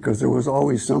used because there was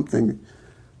always something.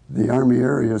 The Army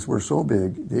areas were so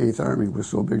big, the 8th Army was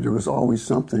so big, there was always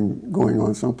something going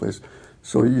on someplace.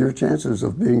 So your chances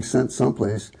of being sent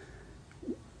someplace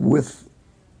with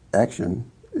action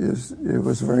it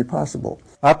was very possible.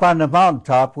 Up on the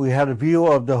mountaintop, we had a view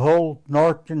of the whole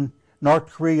North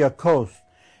Korea coast,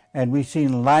 and we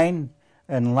seen line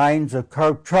and lines of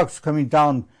trucks coming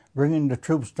down, bringing the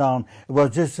troops down. It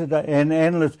was just an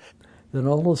endless. Then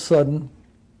all of a sudden,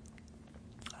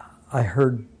 I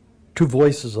heard two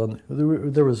voices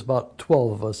there was about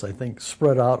 12 of us, I think,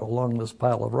 spread out along this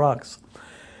pile of rocks.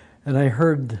 And I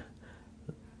heard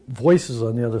voices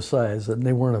on the other side, and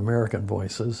they weren't American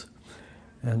voices.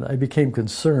 And I became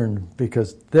concerned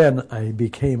because then I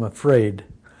became afraid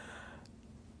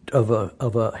of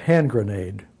a hand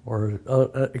grenade or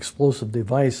an explosive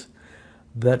device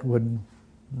that would,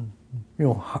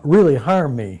 really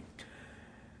harm me.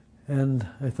 And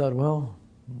I thought, well,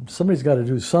 somebody's got to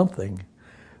do something.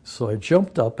 So I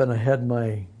jumped up and I had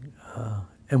my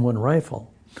M1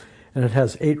 rifle, and it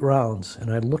has 8 rounds.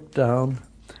 And I looked down,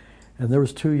 and there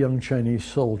was 2 young Chinese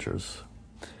soldiers,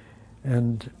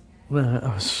 and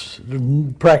I was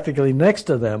practically next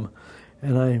to them,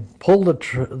 and I pulled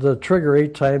the trigger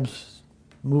 8 times,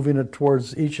 moving it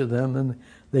towards each of them, and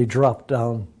they dropped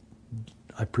down,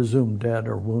 I presume dead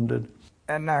or wounded.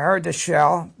 And I heard the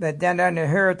shell, but then I didn't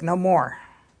hear it no more.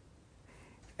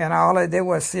 And all I did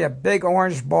was see a big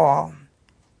orange ball,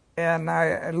 and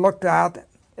I looked out,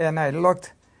 and I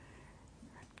looked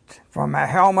from my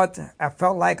helmet. I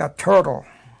felt like a turtle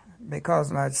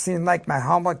because it seemed like my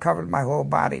helmet covered my whole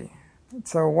body.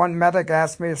 So one medic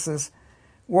asked me, he says,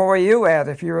 where were you at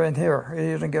if you were in here?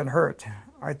 You didn't get hurt.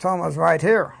 I told him I was right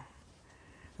here,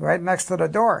 right next to the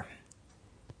door.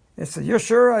 He said, you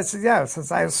sure? I said, yeah. He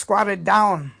says, I squatted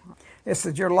down. He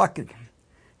said, you're lucky.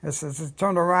 He says, he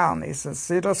turned around. He says,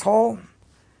 see this hole?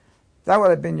 That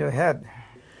would have been your head.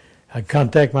 I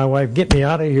contact my wife, get me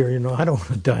out of here, I don't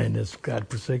want to die in this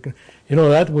godforsaken.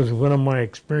 That was one of my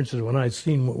experiences when I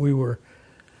seen what we were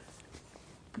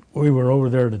over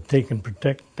there to take and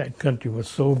protect. That country was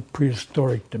so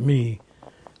prehistoric to me.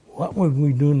 What were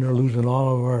we doing there losing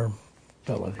all of our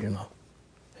fellas,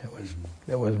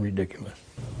 It was ridiculous.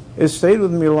 It stayed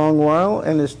with me a long while,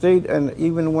 and and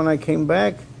even when I came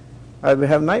back, I would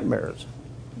have nightmares.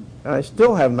 And I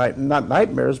still have not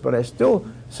nightmares, but I still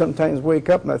sometimes wake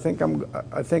up and I think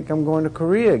I'm going to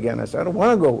Korea again. I said, I don't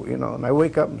want to go, and I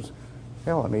wake up and say,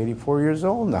 hell, I'm 84 years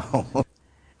old now.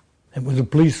 It was a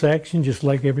police action just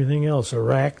like everything else.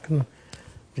 Iraq, and,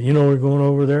 we're going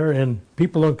over there, and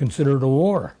people don't consider it a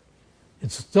war.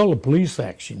 It's still a police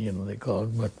action, they call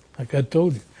it, but like I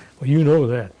told you, well, you know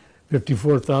that.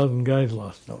 54,000 guys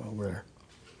lost over there.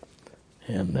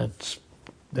 And that's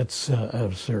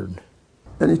absurd.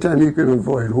 Anytime you can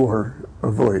avoid war,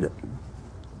 avoid it.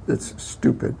 It's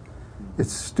stupid.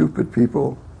 It's stupid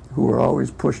people who are always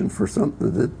pushing for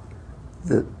something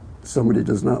that somebody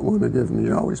does not want to give them.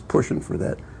 You're always pushing for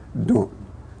that. Don't.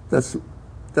 That's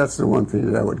the one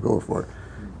thing that I would go for.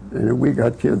 And we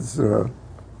got kids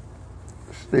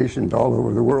stationed all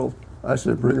over the world. I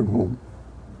said, bring them home.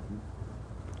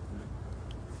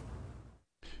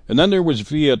 And then there was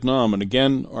Vietnam, and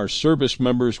again our service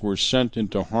members were sent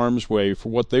into harm's way for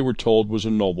what they were told was a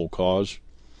noble cause.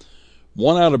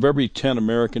 1 out of every 10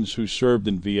 Americans who served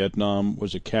in Vietnam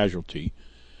was a casualty.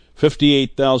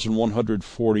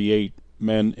 58,148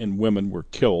 men and women were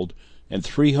killed, and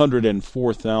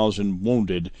 304,000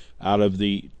 wounded out of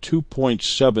the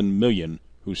 2.7 million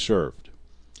who served.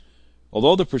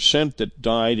 Although the percent that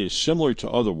died is similar to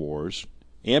other wars,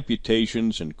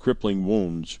 amputations and crippling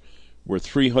wounds were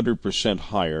 300%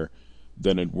 higher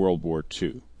than in World War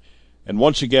II. And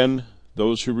once again,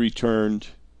 those who returned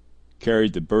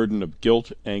carried the burden of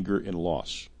guilt, anger, and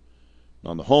loss.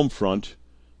 On the home front,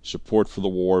 support for the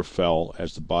war fell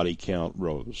as the body count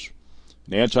rose,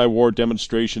 and anti-war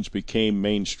demonstrations became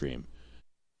mainstream.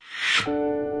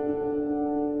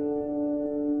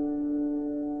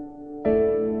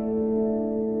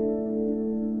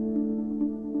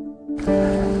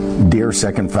 Dear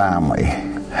Second Family,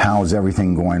 how's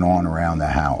everything going on around the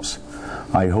house?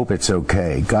 I hope it's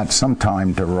okay. Got some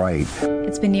time to write.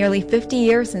 It's been nearly 50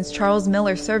 years since Charles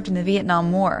Miller served in the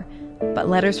Vietnam War, but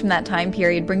letters from that time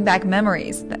period bring back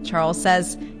memories that Charles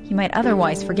says he might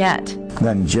otherwise forget.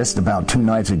 Then just about 2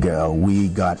 nights ago, we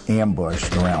got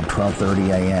ambushed around 12:30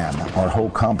 a.m. Our whole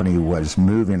company was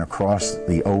moving across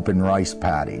the open rice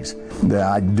paddies.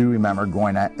 I do remember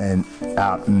going out in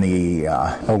the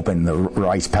open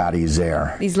rice paddies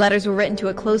there. These letters were written to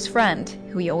a close friend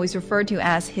who he always referred to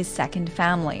as his second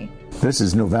family. This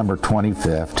is November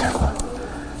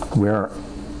 25th. We're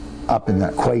up in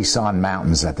the Quay San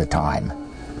Mountains at the time.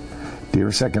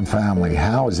 Dear Second Family,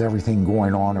 how is everything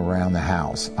going on around the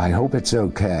house? I hope it's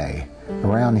okay.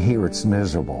 Around here it's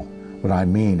miserable, but I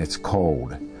mean it's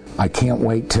cold. I can't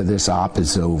wait till this op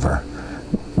is over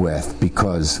with,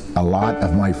 because a lot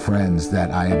of my friends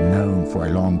that I have known for a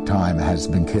long time has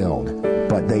been killed.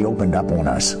 But they opened up on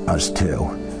us too.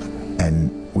 And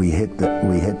we hit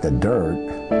the dirt,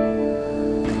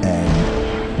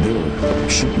 and they were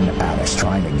shooting at us,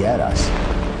 trying to get us.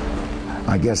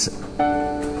 I guess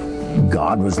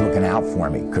God was looking out for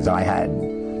me, because I had,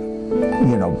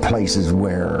 places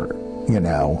where,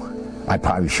 I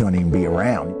probably shouldn't even be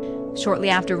around. Shortly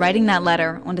after writing that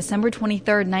letter, on December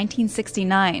 23,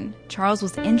 1969, Charles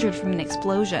was injured from an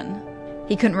explosion.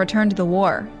 He couldn't return to the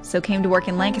war, so came to work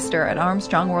in Lancaster at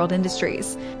Armstrong World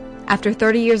Industries. After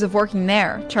 30 years of working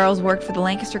there, Charles worked for the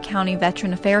Lancaster County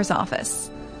Veteran Affairs Office.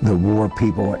 The war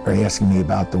people are asking me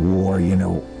about the war,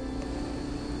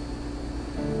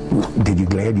 Did you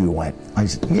glad you went? I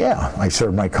said, yeah, I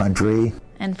served my country.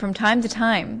 And from time to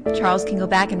time, Charles can go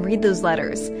back and read those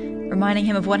letters, reminding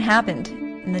him of what happened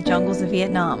in the jungles of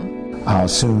Vietnam. I'll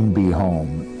soon be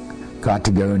home. Got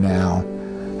to go now.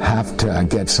 Have to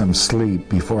get some sleep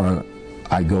before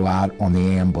I go out on the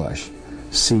ambush.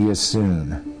 See you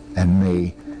soon. And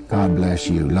me, God bless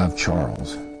you. Love,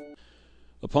 Charles.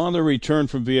 Upon their return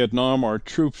from Vietnam, our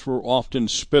troops were often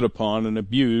spit upon and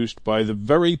abused by the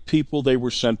very people they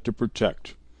were sent to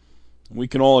protect. We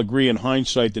can all agree in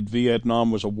hindsight that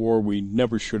Vietnam was a war we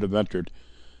never should have entered.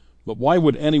 But why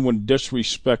would anyone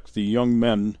disrespect the young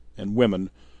men and women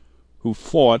who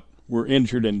fought, were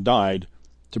injured, and died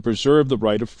to preserve the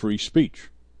right of free speech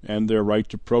and their right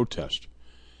to protest?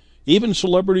 Even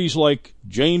celebrities like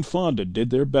Jane Fonda did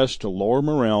their best to lower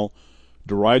morale,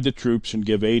 deride the troops, and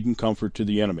give aid and comfort to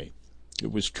the enemy.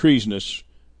 It was treasonous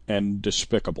and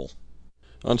despicable.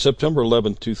 On September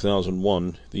 11,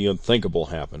 2001, the unthinkable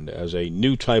happened as a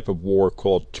new type of war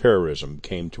called terrorism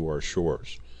came to our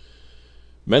shores.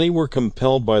 Many were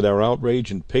compelled by their outrage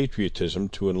and patriotism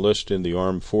to enlist in the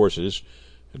armed forces,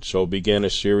 and so began a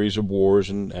series of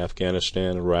wars in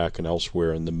Afghanistan, Iraq, and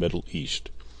elsewhere in the Middle East.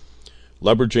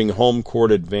 Leveraging home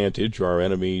court advantage, our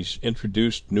enemies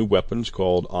introduced new weapons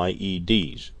called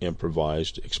IEDs,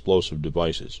 improvised explosive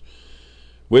devices,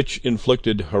 which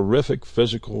inflicted horrific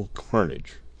physical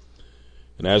carnage.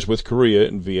 And as with Korea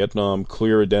and Vietnam,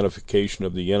 clear identification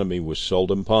of the enemy was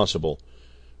seldom possible.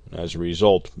 And as a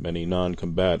result, many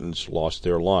non-combatants lost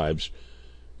their lives,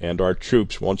 and our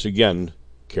troops once again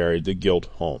carried the guilt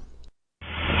home.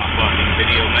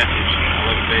 Video message.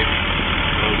 Hello, baby.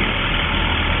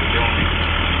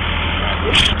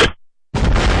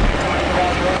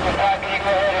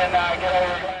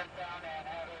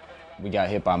 We got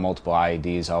hit by multiple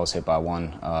IEDs. I was hit by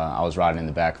one. I was riding in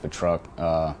the back of a truck.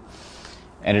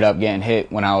 Ended up getting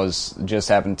hit when I was just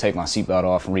happened to take my seatbelt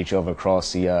off and reach over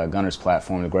across the gunner's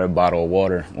platform to grab a bottle of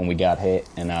water when we got hit.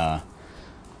 And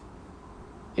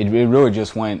it really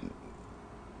just went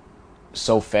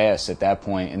so fast at that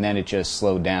point, and then it just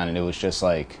slowed down, and it was just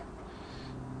like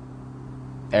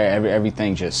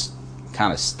everything just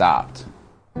kind of stopped.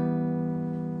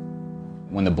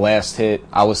 When the blast hit,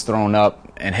 I was thrown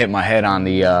up and hit my head on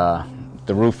the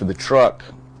roof of the truck,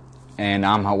 and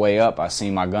on my way up, I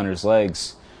seen my gunner's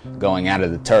legs going out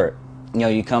of the turret. You know,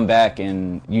 you come back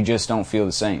and you just don't feel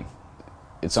the same.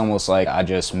 It's almost like I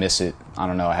just miss it. I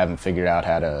don't know, I haven't figured out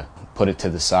how to put it to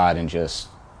the side and just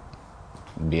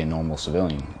be a normal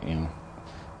civilian, you know.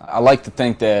 I like to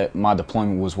think that my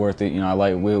deployment was worth it. You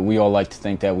know, we all like to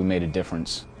think that we made a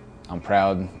difference. I'm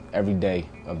proud every day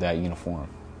of that uniform.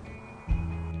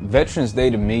 Veterans Day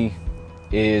to me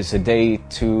is a day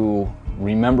to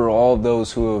remember all of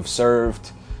those who have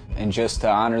served and just to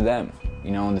honor them,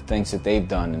 you know, and the things that they've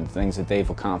done and the things that they've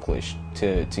accomplished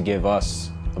to give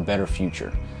us a better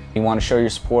future. You want to show your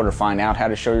support or find out how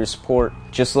to show your support,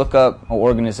 just look up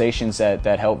organizations that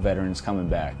help veterans coming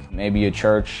back. Maybe a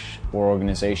church or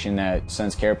organization that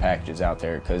sends care packages out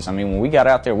there, because, I mean, when we got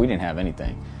out there, we didn't have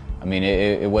anything. I mean,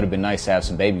 it would have been nice to have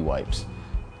some baby wipes,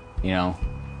 you know,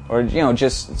 or, you know,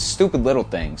 just stupid little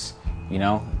things, you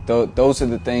know. Those are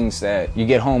the things that you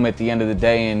get home at the end of the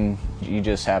day and you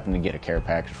just happen to get a care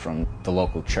package from the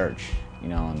local church, you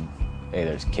know, and hey,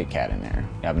 there's a Kit Kat in there.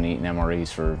 I haven't eaten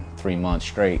MREs for 3 months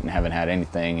straight and haven't had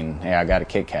anything, and hey, I got a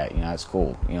Kit Kat, you know, that's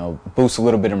cool. You know, boosts a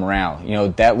little bit of morale. You know,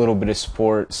 that little bit of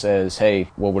support says, hey,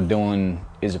 what we're doing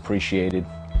is appreciated.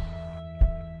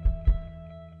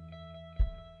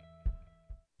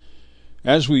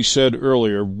 As we said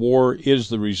earlier, war is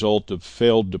the result of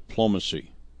failed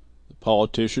diplomacy. The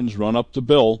politicians run up the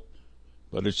bill,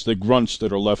 but it's the grunts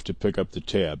that are left to pick up the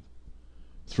tab.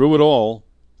 Through it all,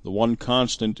 the one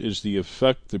constant is the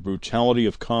effect the brutality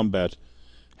of combat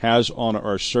has on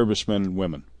our servicemen and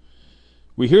women.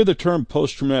 We hear the term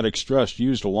post-traumatic stress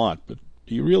used a lot, but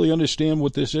do you really understand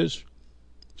what this is?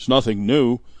 It's nothing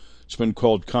new. It's been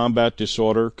called combat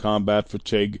disorder, combat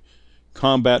fatigue,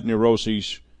 combat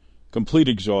neuroses, complete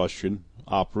exhaustion,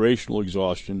 operational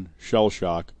exhaustion, shell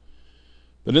shock.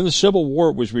 But in the Civil War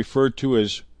it was referred to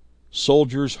as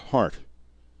soldier's heart,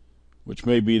 which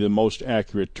may be the most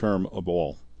accurate term of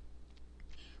all.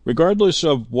 Regardless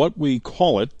of what we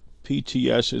call it,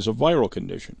 PTS is a viral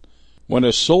condition. When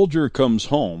a soldier comes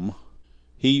home,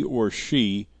 he or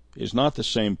she is not the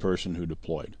same person who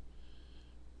deployed.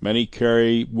 Many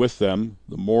carry with them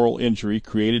the moral injury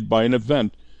created by an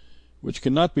event which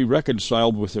cannot be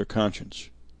reconciled with their conscience.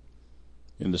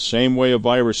 In the same way a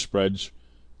virus spreads,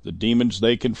 the demons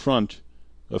they confront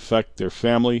affect their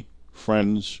family,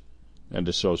 friends, and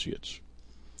associates.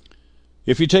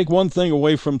 If you take one thing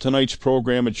away from tonight's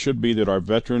program, it should be that our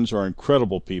veterans are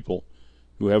incredible people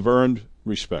who have earned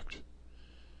respect.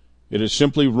 It is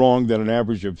simply wrong that an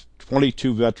average of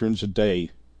 22 veterans a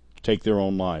day take their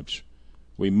own lives.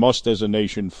 We must, as a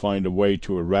nation, find a way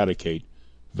to eradicate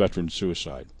veteran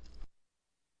suicide.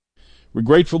 We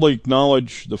gratefully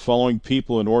acknowledge the following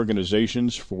people and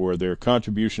organizations for their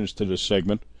contributions to this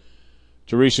segment: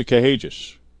 Teresa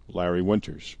Cahages, Larry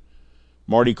Winters,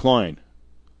 Marty Klein,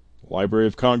 Library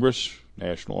of Congress,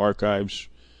 National Archives,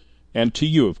 and to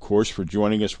you, of course, for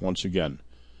joining us once again.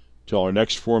 Till our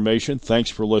next formation, thanks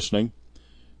for listening.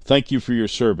 Thank you for your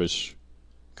service.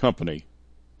 Company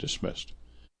dismissed.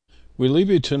 We leave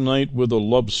you tonight with a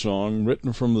love song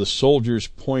written from the soldier's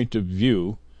point of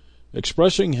view,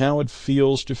 expressing how it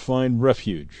feels to find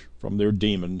refuge from their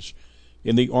demons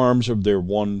in the arms of their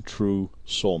one true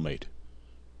soulmate.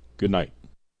 Good night.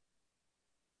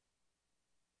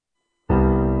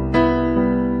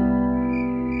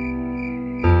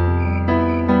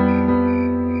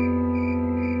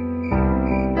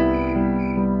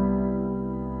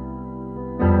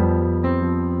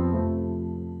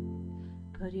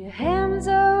 Put your hands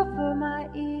over my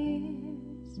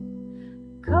ears,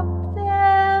 cup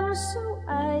them so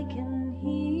I can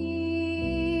hear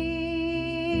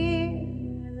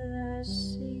the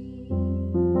sea.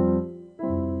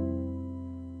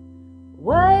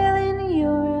 While in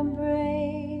your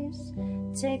embrace,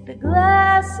 take the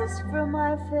glasses from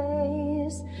my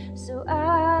face so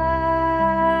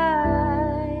I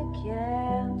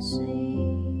can see.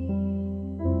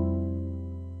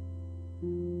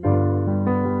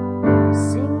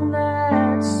 Sing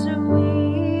that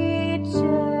sweet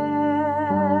jazz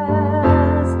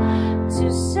to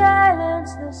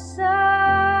silence the sounds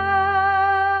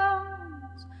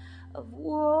of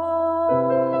war.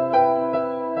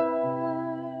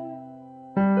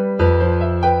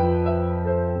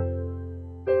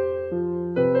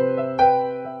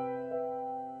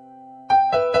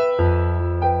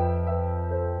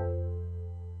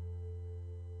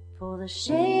 Pull the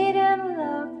shade and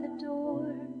lock the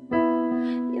door.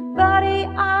 Your body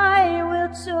I will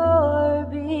tour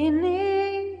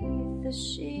beneath the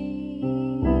sheet.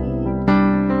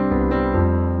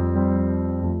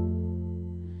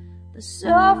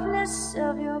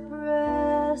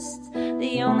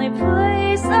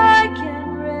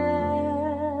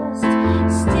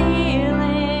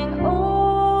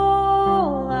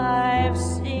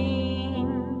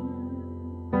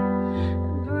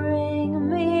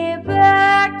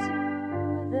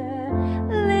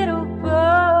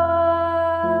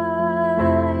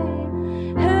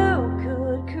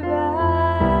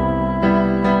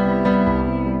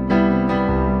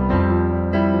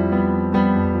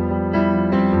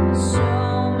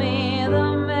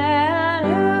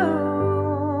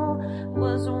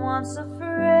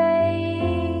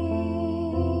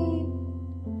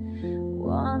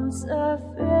 once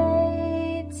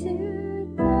afraid to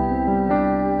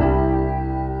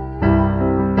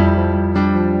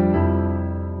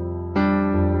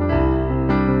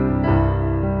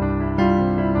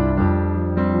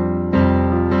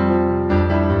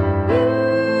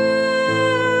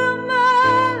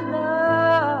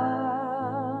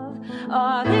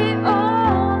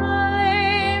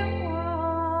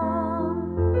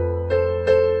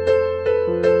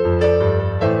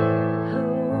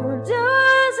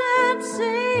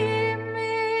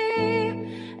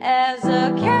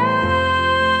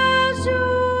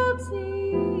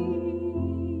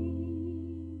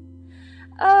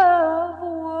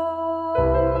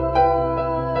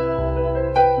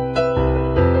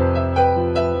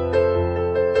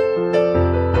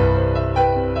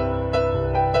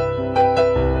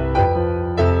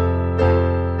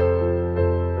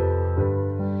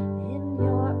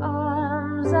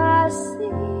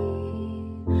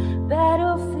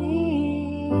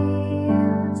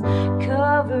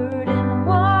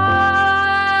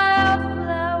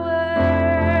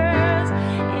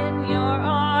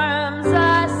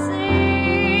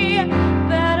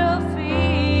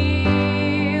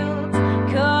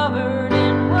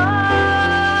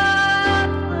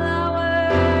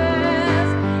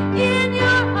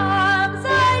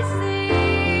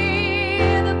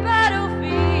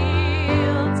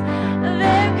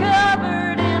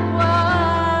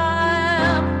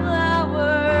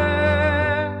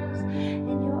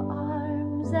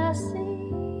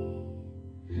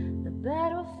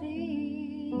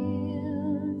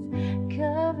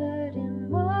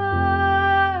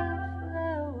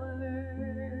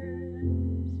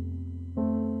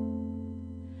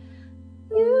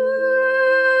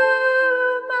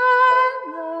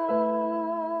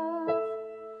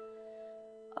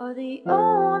the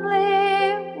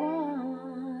only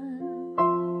one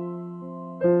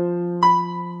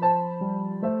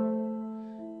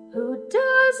who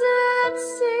doesn't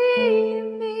see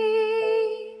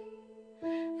me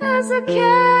as a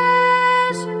casualty.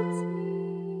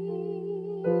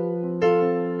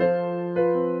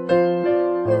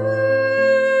 You,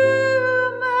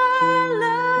 my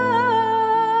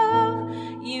love,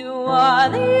 you are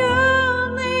the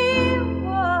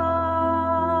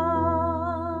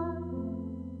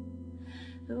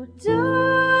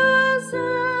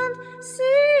doesn't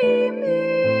see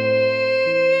me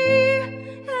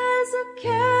as a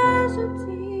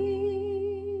casualty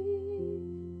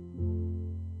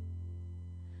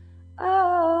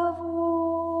of war.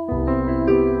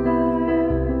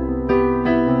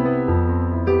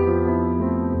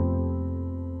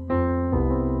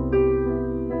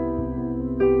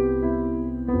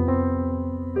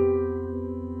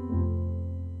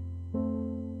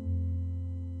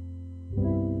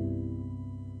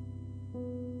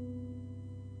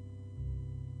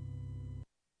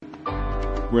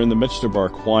 We're in the midst of our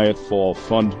quiet fall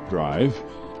fund drive,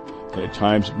 and at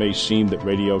times it may seem that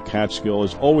Radio Catskill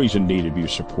is always in need of your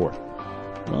support.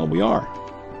 Well, we are.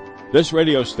 This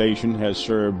radio station has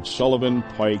served Sullivan,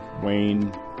 Pike,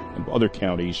 Wayne, and other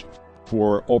counties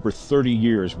for over 30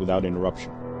 years without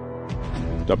interruption.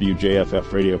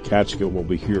 WJFF Radio Catskill will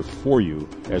be here for you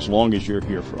as long as you're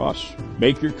here for us.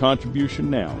 Make your contribution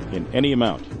now in any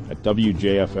amount at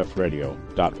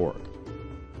WJFFradio.org.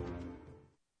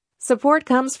 Support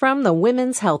comes from the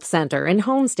Women's Health Center in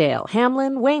Honesdale,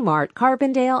 Hamlin, Waymart,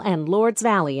 Carbondale, and Lords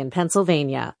Valley in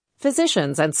Pennsylvania.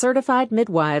 Physicians and certified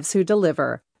midwives who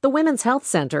deliver. The Women's Health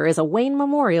Center is a Wayne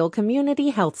Memorial Community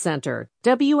Health Center,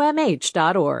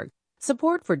 WMH.org.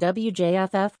 Support for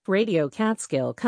WJFF Radio Catskill